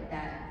feel like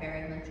that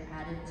very much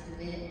added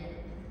to it,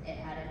 and it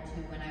added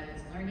to when I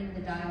was learning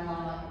the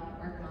dialogue and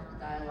working on the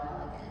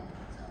dialogue, and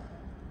so.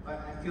 But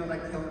I feel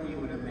like Hilary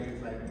would have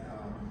made like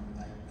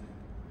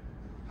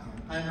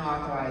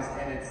unauthorized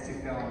edits to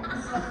films.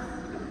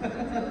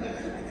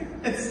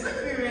 It's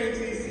like we made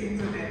 2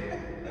 scenes with it.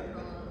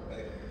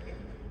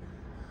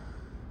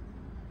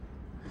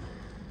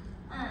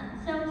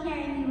 So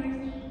Karen, you were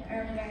saying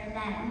earlier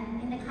that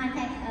in the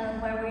context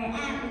of where we're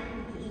at with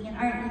the Asian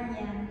art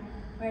museum,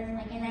 where it's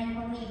like, and I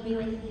totally agree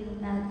with you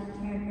about the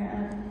character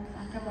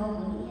of Dr.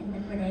 Mowgli in the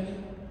British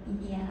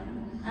Museum.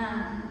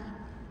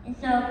 And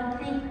so I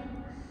think,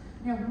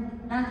 you know,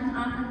 bouncing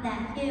off of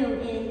that too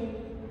is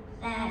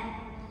that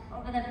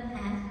over the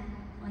past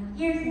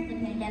year since the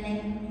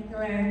pandemic in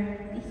particular,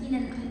 we've seen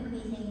an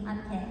increasing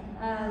uptick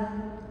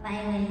of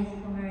violence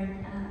towards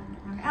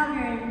our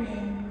elders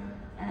in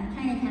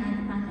Chinatown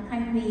across the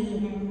country,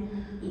 and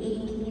the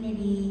Asian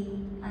community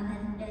has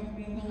been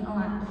experiencing a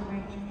lot more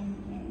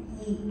anti-Asian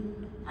hate.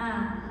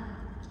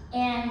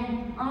 And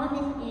all of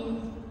this is,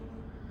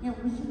 you know,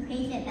 we can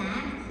trace it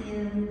back to, you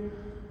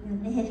know,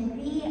 the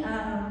history of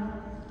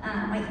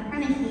white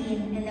supremacy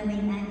and the way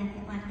that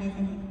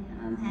blackism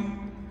has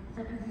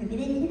so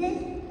contributed to this,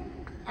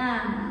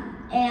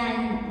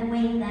 and the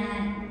way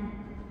that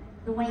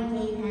the white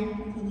gaze has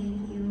continued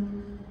to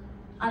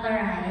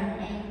otherize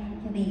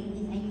and to make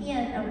these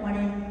ideas of what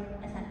is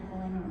acceptable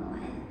and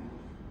normalized.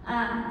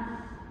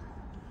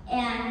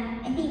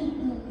 And I think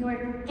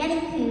you're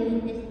getting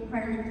to this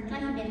part of the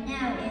discussion just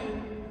now is,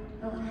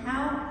 well,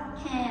 how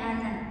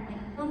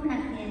can film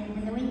production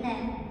and the way that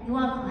you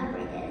all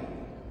collaborated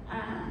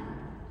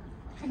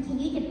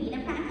continue to be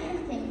the practice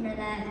to ensure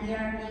that we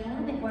are being a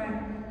little bit more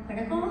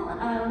critical of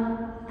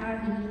our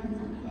media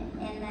consumption,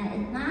 and that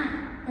it's not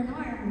the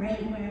norm,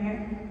 right, where we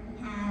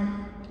have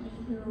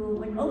people who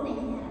would open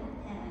to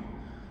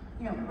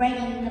you know,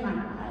 writing the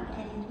monologue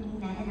and doing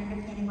that and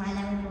understanding why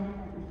that was so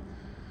important.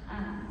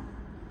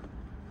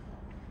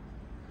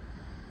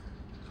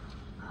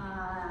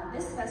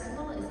 This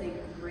festival is a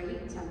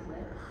great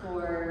template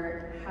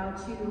for how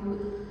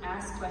to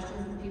ask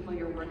questions of the people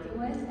you're working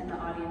with and the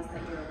audience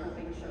that you're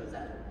hoping shows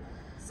up.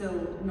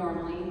 So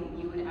normally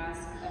you would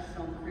ask a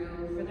film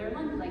crew for their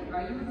lunch, like,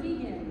 are you a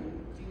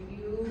vegan? Do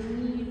you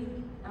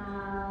need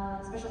a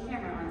special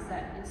camera on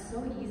set? It's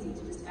so easy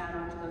to just add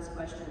on to those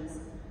questions.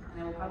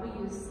 And I will probably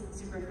use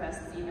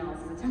Superfest's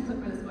emails as a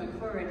template for this going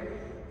forward.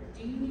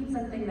 Do you need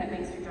something that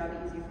makes your job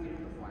easier for you to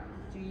perform?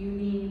 Do you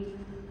need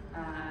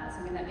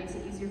something that makes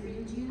it easier for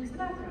you to use the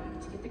bathroom,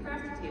 to get the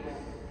crafting table?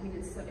 I mean,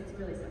 it's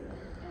really simple.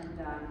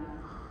 And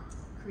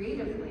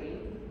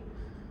creatively,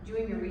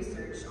 doing your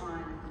research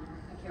on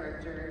a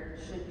character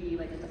should be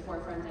like at the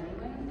forefront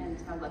anyway. And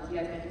how lucky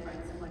I've been to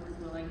find someone who's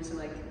willing to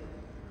like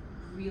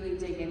really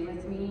dig in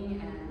with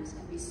me and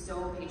be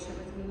so patient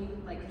with me.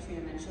 Like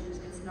Katrina mentioned,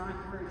 it's not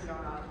her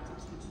job to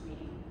teach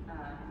me.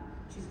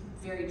 She's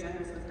very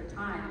generous with her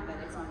time, but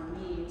it's on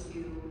me to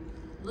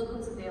look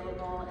what's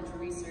available and to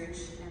research,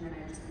 and then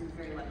I've just been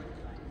very lucky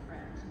to find a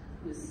friend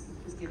who's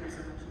given so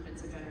much and been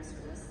so generous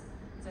for this.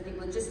 So I think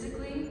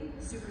logistically,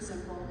 super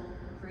simple.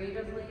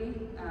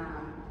 creatively,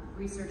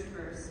 research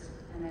first,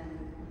 and then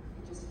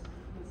it just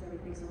makes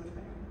everything so much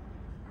better.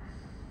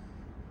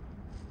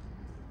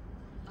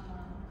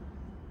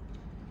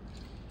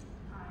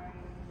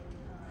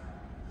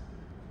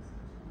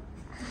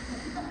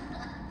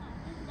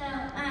 So,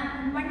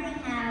 I'm wondering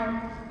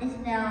how this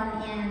film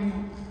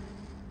and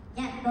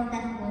film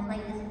festivals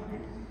like this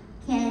one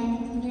can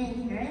continue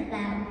to ensure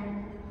that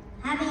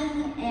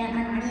having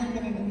an audience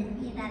in an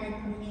industry that is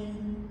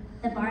pushing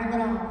the bar a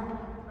little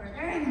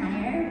further and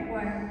higher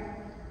for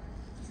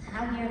just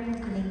how we are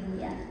consuming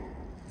media.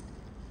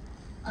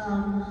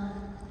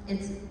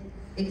 It's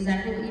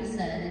exactly what you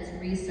said. It's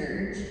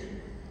research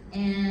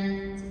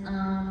and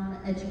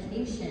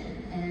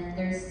education. And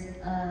there's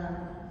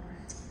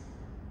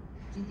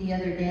the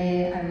other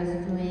day I was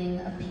doing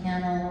a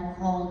panel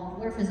called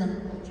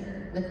Dwarfism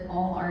Culture with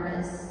all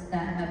artists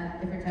that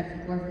have different types of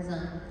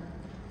dwarfism.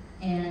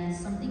 And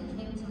something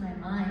came to my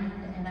mind,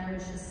 and I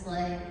was just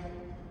like,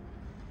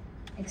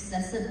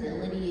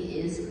 accessibility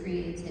is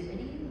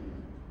creativity.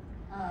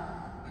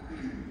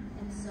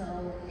 And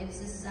so if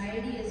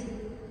society is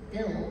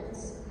built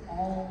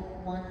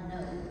all one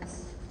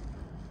knows,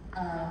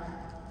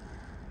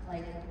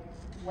 like,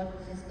 what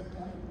is the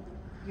point?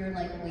 You're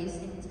like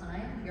wasting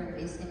time, you're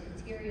wasting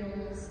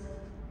materials,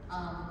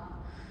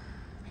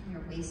 and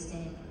you're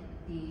wasting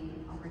the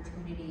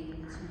opportunity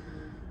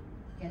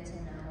to get to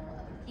know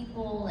other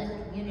people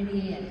and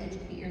community and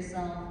educate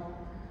yourself.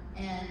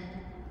 And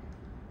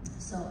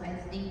so I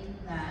think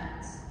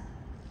that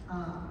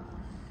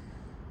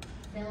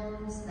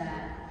films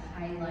that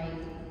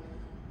highlight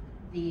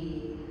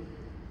the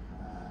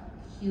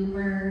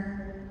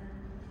humor,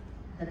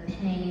 the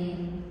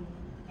pain,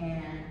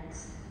 and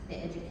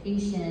the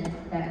education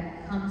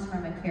that comes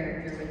from a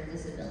character with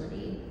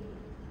disability,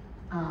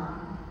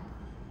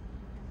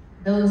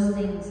 those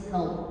things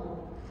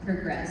help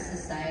progress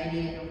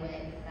society in a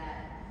way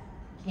that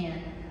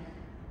can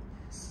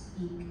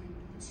speak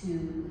to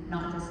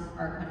not just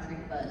our country,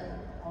 but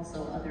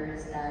also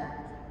others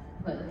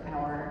that put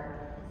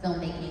our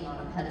filmmaking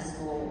on a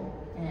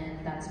pedestal,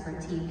 and that's for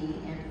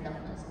TV and film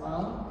as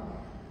well.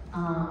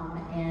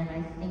 And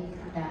I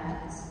think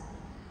that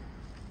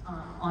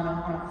on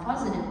a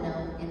positive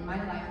note, in my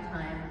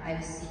lifetime,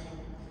 I've seen,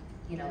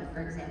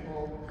 for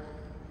example,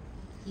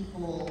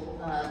 people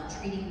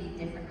treating me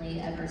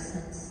differently ever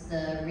since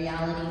the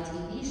reality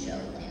TV show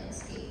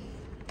landscape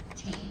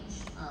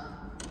changed.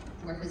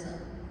 Dwarfism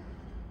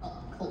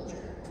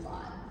culture a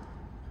lot.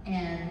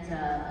 And,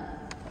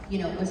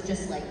 it was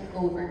just like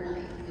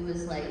overnight. It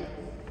was like,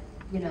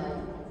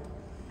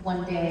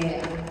 one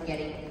day I'm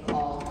getting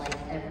called like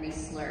every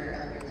slur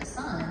under the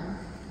sun,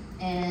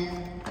 and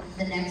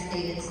the next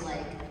day it's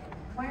like,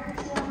 why aren't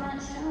you on that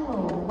show?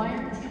 Why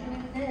aren't you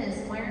doing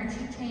this? Why aren't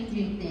you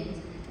changing things?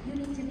 You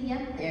need to be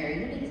up there.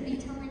 You need to be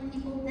telling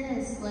people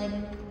this. Like,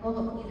 it's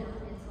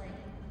like,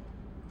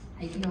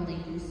 I can only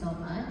do so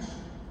much.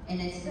 And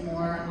it's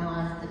more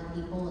on the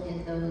people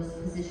in those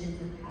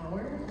positions of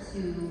power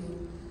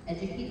to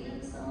educate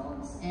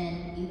themselves.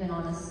 And even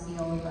on a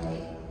scale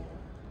like,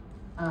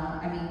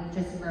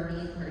 just for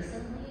me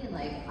personally,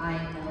 like, I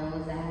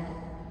know that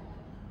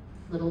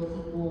little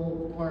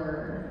people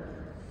were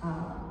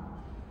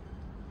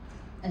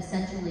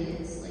essentially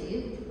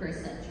enslaved for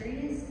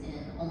centuries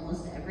in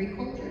almost every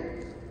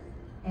culture.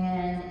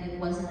 And it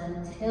wasn't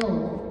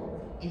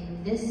until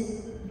in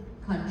this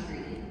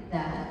country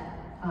that,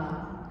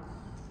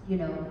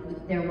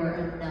 there were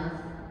enough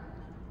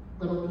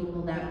little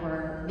people that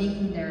were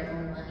making their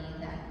own money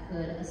that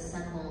could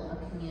assemble a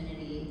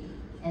community,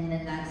 and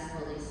then that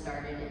slowly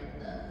started in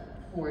the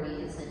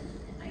 40s and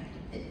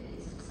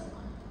 1950s and so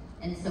on.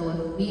 And so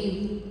if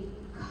we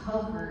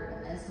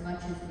covered as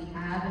much as we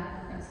have and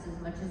progressed as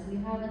much as we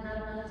have in that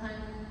amount of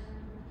time,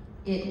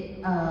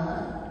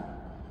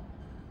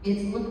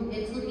 it's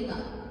looking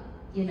up,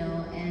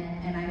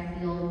 and I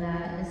feel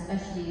that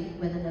especially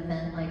with an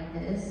event like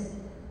this,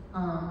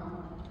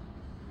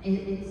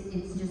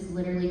 it's just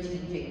literally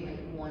changing like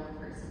one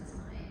person's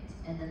mind,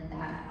 and then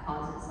that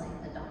causes like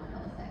a domino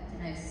effect.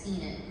 And I've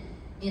seen it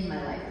in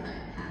my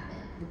lifetime happen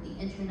with the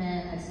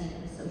internet. I've seen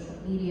it with social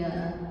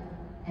media,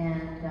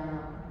 and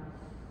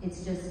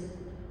it's just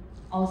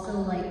also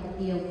like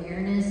the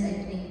awareness, I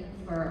think,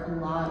 for a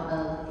lot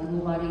of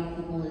able-bodied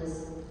people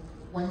is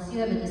once you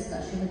have a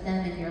discussion with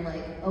them and you're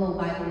like, oh,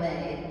 by the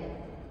way,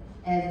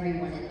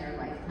 everyone in their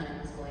lifetime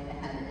is going to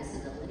have a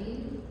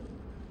disability,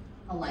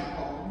 a light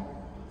bulb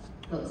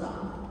goes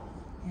off.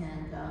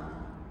 And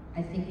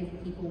I think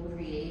if people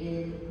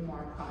created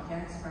more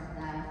projects from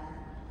that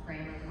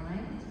frame of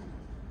mind,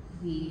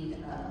 we'd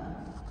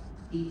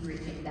be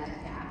bridging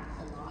that gap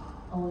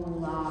a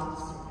lot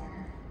sooner.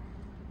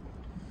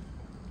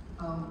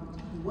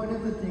 One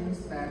of the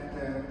things that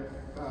the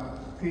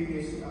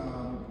previous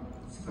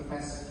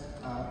Superfest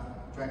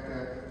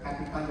director,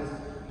 Katrina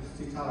used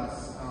to tell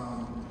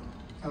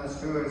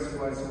us jurors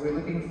was, we're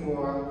looking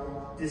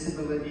for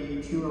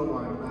disability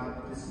 201,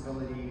 not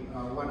disability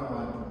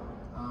 101.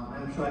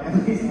 I'm sure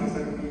everybody's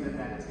also repeated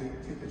that to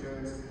the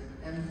jurors.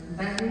 And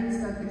that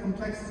means that the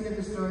complexity of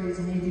the stories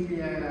need to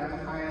be at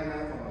a higher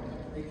level.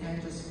 They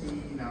can't just be,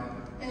 you know,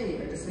 hey,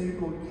 a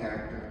disabled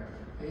character.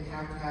 They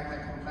have to have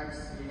that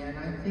complexity. And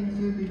I think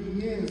through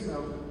the years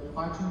of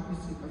watching the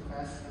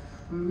Superfest,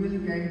 we're really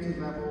getting to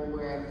the level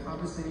where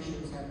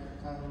conversations have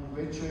become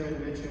richer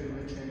and richer and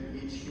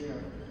richer each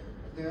year.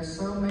 There are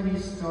so many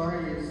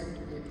stories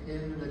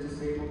in the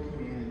disabled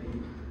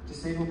community.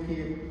 Disabled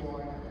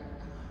people,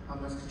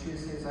 as Katrina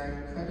says,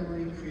 are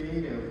incredibly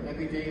creative.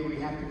 Every day we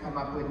have to come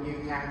up with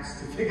new hacks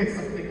to figure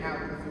something out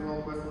because the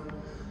world wasn't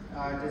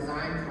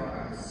designed for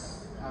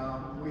us.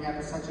 We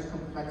have such a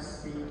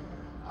complexity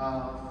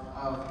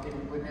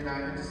within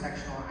our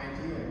intersectional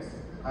ideas,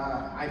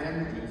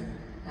 identities.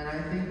 And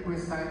I think we're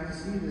starting to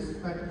see this,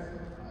 but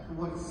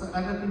what's the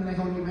other thing that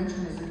Hody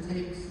mentioned is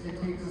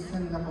it takes a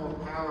certain level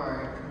of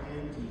power and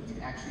community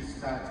to actually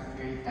start to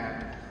create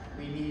that.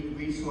 We need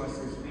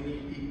resources, we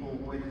need people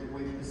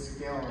with the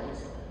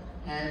skills.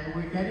 And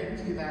we're getting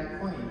to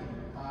that point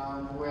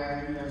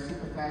where, you know,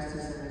 Superfest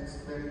is in its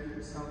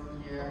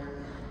 30-something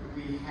year.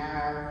 We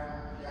have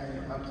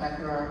a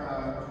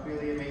plethora of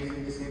really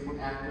amazing disabled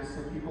actors,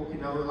 so people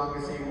can no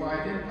longer say, well,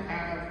 I didn't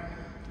have,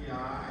 you know,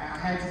 I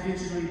had to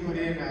digitally put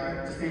in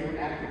a disabled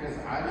actor because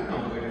I don't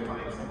know where to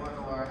find someone,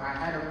 or I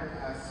had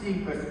a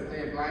seeing person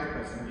play a blind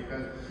person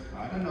because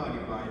I don't know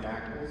any blind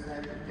actors.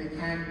 And they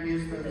can't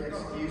use those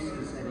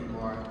excuses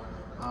anymore.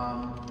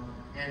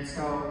 And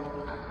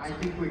so I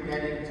think we're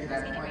getting to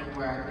that point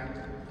where I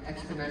think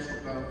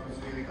exponential growth is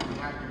really going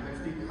to happen. But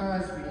it's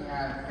because we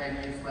have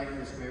venues like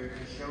this where we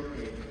can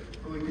showcase,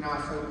 but we can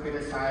also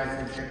criticize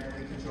and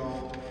technically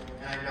control.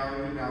 And I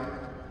know, you know,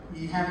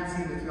 you haven't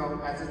seen the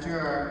film. As a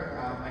juror,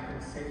 I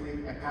can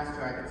safely, a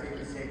pastor, I can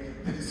safely say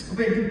there's so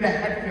many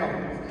bad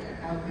films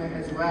out there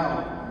as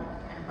well.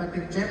 But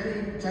the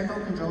gentle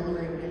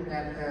cajoling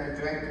that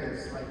the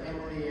directors like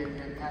Emily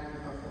and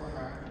Catherine before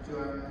her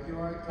do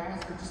a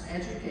task of just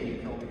educating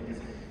filmmakers.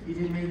 You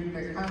didn't make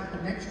the cut,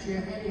 but next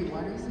year, hey,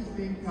 why don't you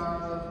think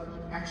of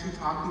actually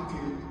talking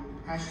to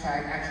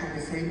 #actual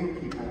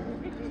disabled people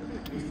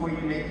before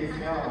you make your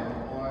film?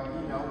 Or,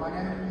 you know, why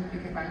don't you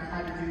think about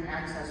how to do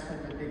access from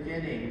the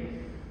beginning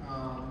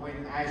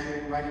as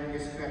you're writing your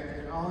script?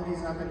 And all of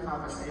these other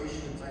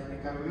conversations, I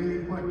think, are really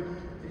important.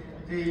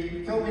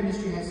 The film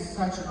industry has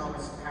such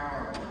enormous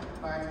power,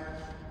 but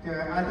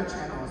there are other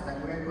channels that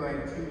we're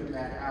going to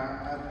that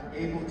are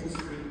able to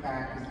speak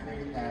back and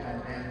create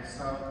that. And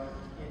so,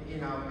 you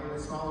know, in a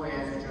small way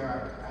as a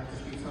juror, I'm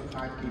just so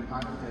proud to be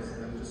part of this,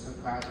 and I'm just so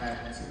proud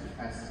that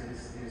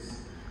Superfest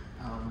is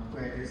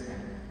where it is now.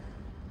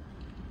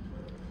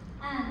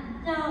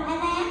 So as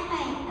I ask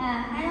my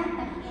final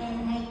question,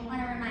 I want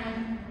to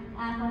remind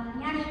folks in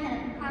the audience that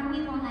we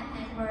probably won't have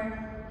time for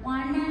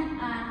one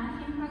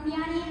question from the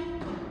audience.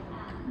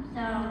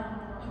 So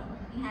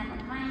if you have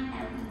a mind,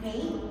 that would be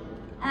great.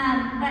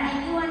 But I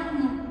do want to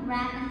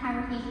wrap this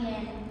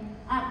conversation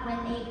up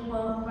with a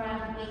quote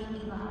from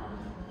Lindsay Zibach,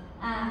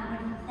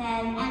 which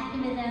says,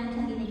 "Activism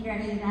can be the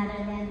journey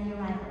rather than the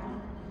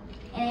arrival."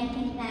 And I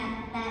think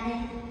that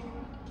is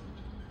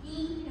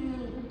seen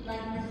through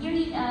like the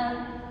series of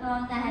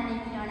films that have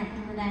been shown at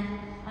Superfest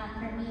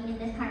for me in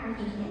this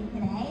conversation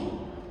today.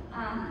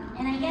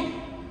 And I guess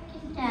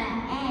just to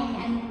end,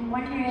 I'm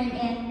wondering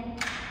if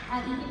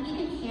each of you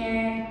could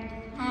share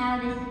how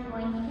this is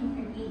going to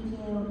contribute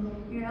to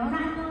your own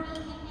ongoing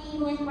campaign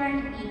with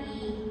work,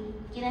 maybe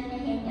give us a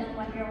hint of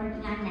what you're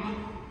working on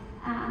next.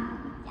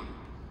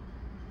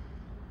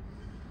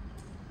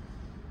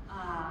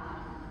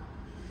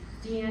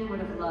 Diane would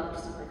have loved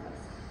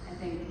Superfest. I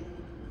think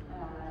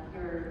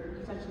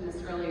you touched on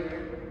this earlier.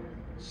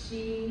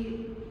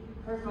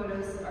 Her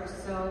photos are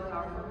so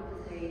powerful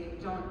because they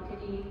don't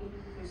pity.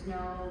 There's no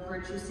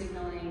virtue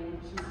signaling.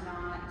 She's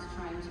not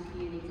trying to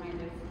be any kind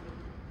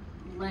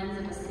of lens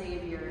of a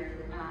savior,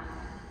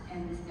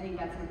 and I think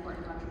that's an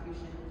important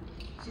contribution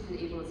to the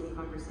ableism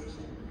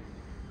conversation.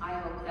 I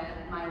hope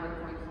that my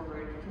work going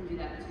forward can do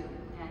that too,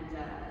 and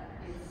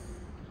it's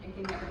a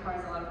thing that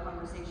requires a lot of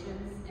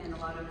conversations and a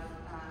lot of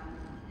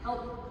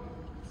help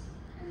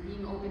and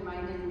being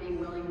open-minded and being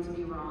willing to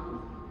be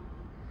wrong.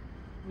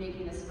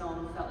 Making this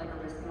film felt like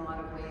a risk in a lot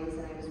of ways,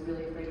 and I was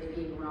really afraid of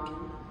being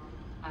wrong.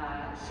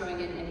 Showing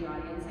it in any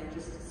audience, I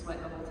just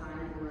sweat the whole time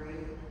and worry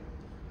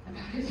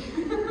about it.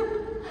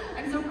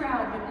 I'm so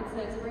proud,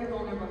 but it's a very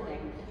vulnerable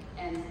thing,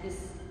 and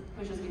this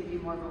pushes me to be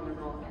more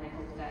vulnerable, and I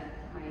hope that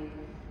my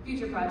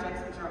future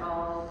projects, which are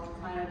all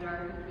kind of dark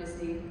and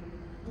twisty,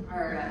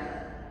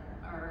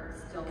 are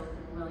still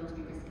willing to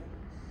be risky.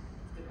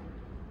 It's a good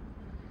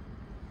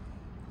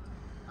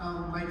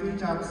one. My day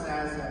job is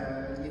as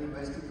a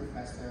university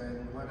professor,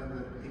 and one of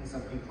the things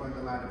I've been pouring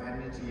a lot of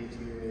energy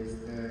into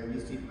is the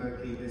UC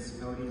Berkeley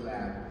Disability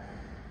Lab.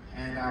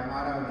 And our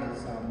motto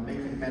is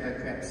making better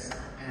trips.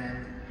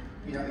 And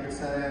you know, it's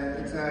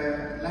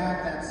a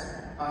lab that's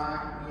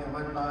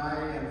run by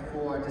and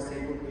for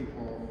disabled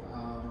people.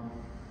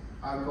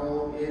 Our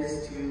goal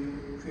is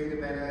to create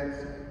a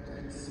better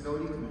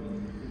disability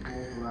community,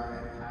 people who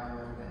are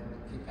empowered and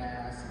kick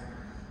ass,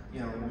 and, you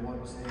know, who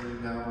won't say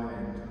no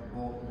and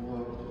who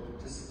will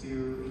just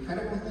do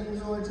incredible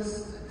things, or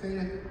just create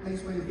a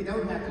place where you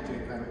don't have to do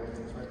incredible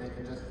things, where they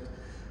can just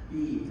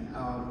be.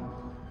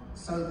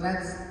 So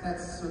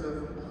that's sort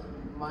of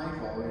my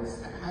goal,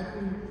 is how do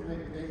we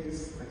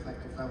raise the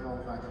collective level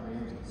of our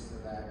communities so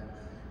that,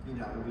 you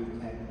know, we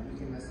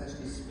can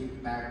essentially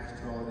speak back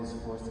to all these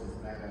forces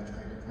that are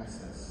trying to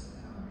press us.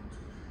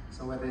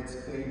 So whether it's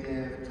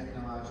creative,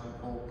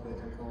 technological,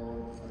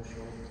 political,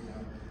 social, you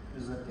know,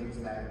 those are things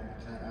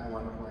that I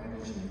want to pour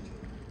energy into.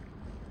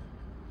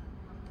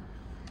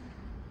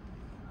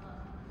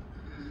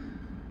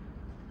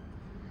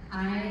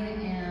 I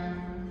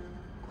am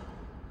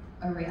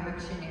a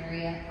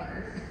reactionary at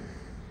heart,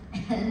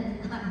 and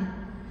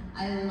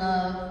I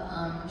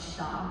love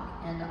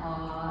shock and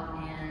awe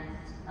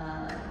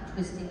and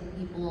twisting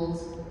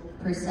people's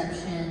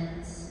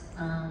perceptions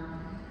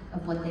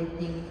of what they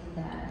think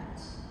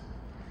that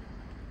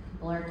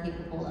people are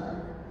capable of.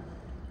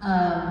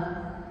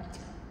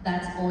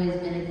 That's always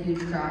been a huge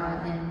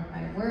draw in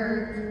my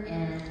work,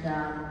 and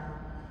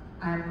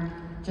I'm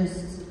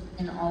just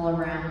an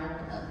all-around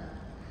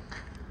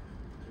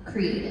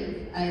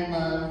creative. I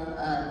love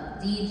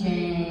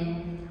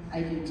DJing,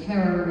 I do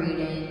tarot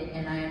reading,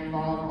 and I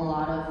involve a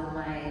lot of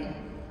my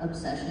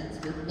obsessions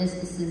with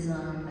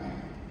mysticism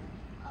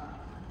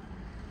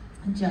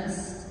and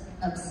just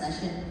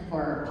obsession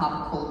for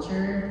pop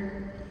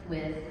culture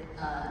with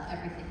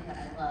everything that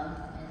I love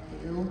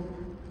and do.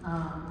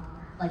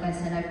 Like I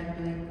said, I've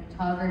been doing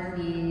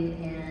photography,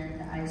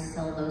 and I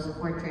sell those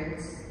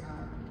portraits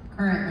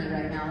currently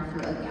right now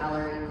through a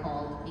gallery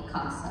called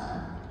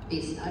Mikasa,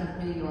 based out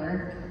of New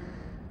York.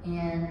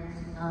 And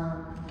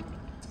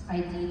I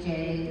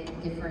DJ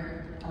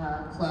different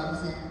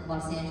clubs in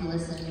Los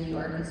Angeles and New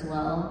York as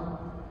well.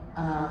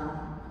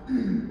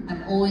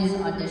 I'm always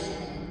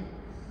auditioning,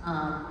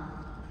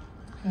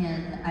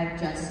 and I've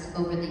just,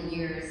 over the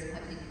years,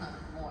 have become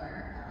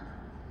more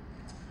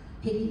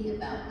picky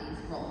about these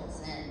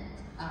roles, and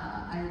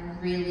I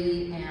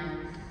really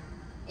am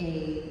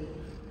a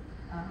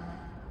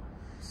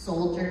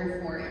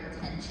soldier for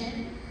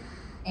intention,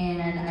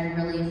 and I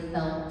really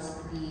felt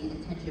the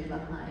intention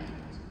behind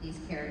these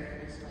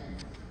characters when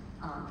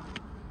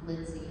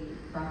Lindsay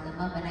brought them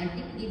up, and I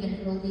think even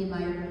Hildy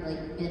might have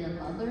like been a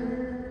mother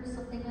or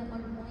something at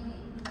one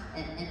point,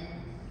 and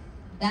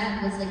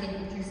that was like an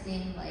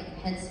interesting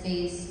like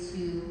headspace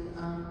to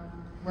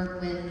work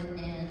with,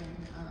 and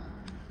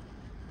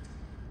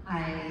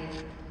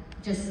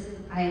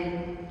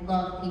I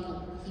love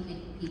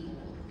keeping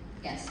people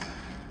guessing,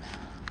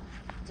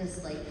 and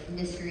just like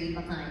mystery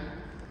behind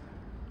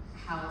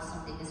how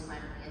something is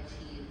finally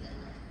achieved and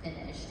like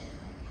finished, and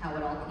like how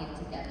it all came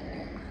together.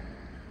 And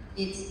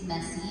it's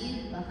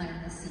messy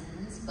behind the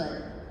scenes,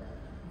 but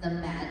the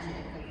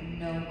magic of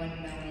no one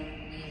knowing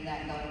any of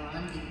that going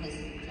on, because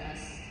you're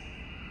just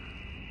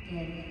in a,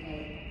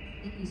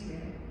 thank you,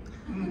 Spirit.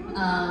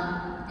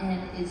 And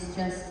it's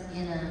just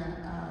in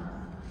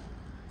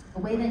a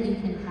way that you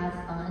can have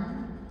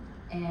fun,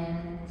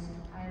 and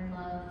I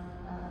love,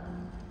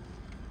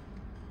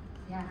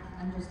 yeah,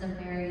 I'm just a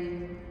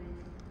very,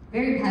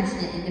 very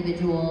passionate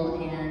individual,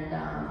 and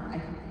I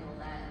can feel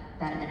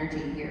that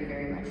energy here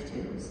very much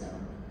too, so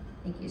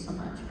thank you so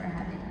much for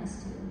having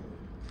us too.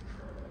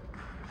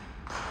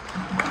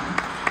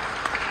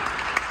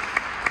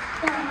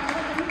 So I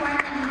was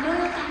important, and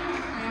really thank you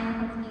time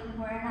with me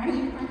for an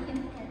audience question,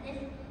 because this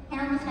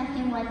panel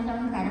discussion was so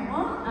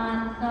incredible.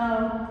 So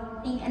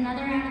I think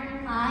another round of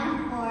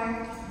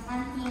applause for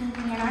Team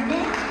Diane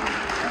Arbus.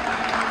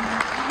 And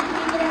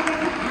hand it over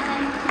to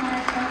Alex.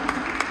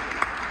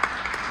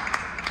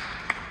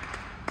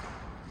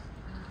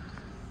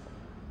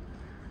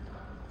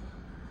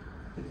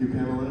 Thank you,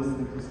 panelists.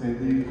 Thank you,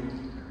 Sandy.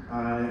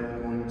 I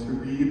am going to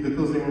read the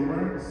closing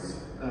remarks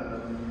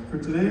for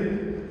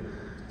today.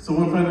 So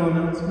one final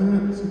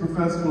announcement,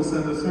 Superfest will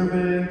send a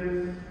survey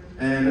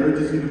and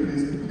urges you to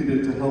please complete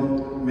it to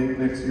help make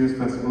next year's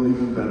festival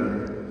even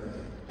better.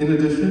 In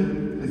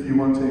addition, if you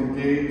want to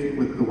engage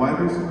with the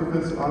wider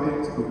Superfest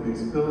audience of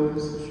these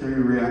films, share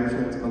your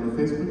reactions on the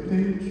Facebook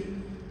page,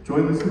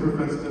 join the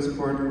Superfest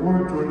Discord,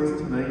 or join us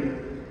tonight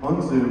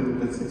on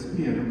Zoom at 6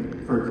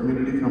 p.m. for a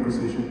community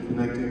conversation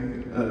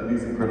connecting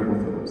these incredible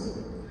films.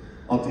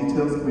 All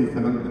details can be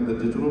found in the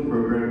digital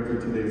program for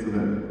today's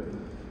event.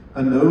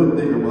 A note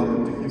that you're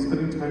welcome to keep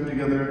spending time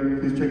together.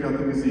 Please check out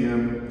the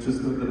museum.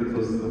 Just note that it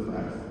closes at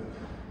 5.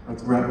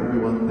 That's a wrap,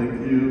 everyone.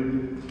 Thank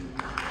you.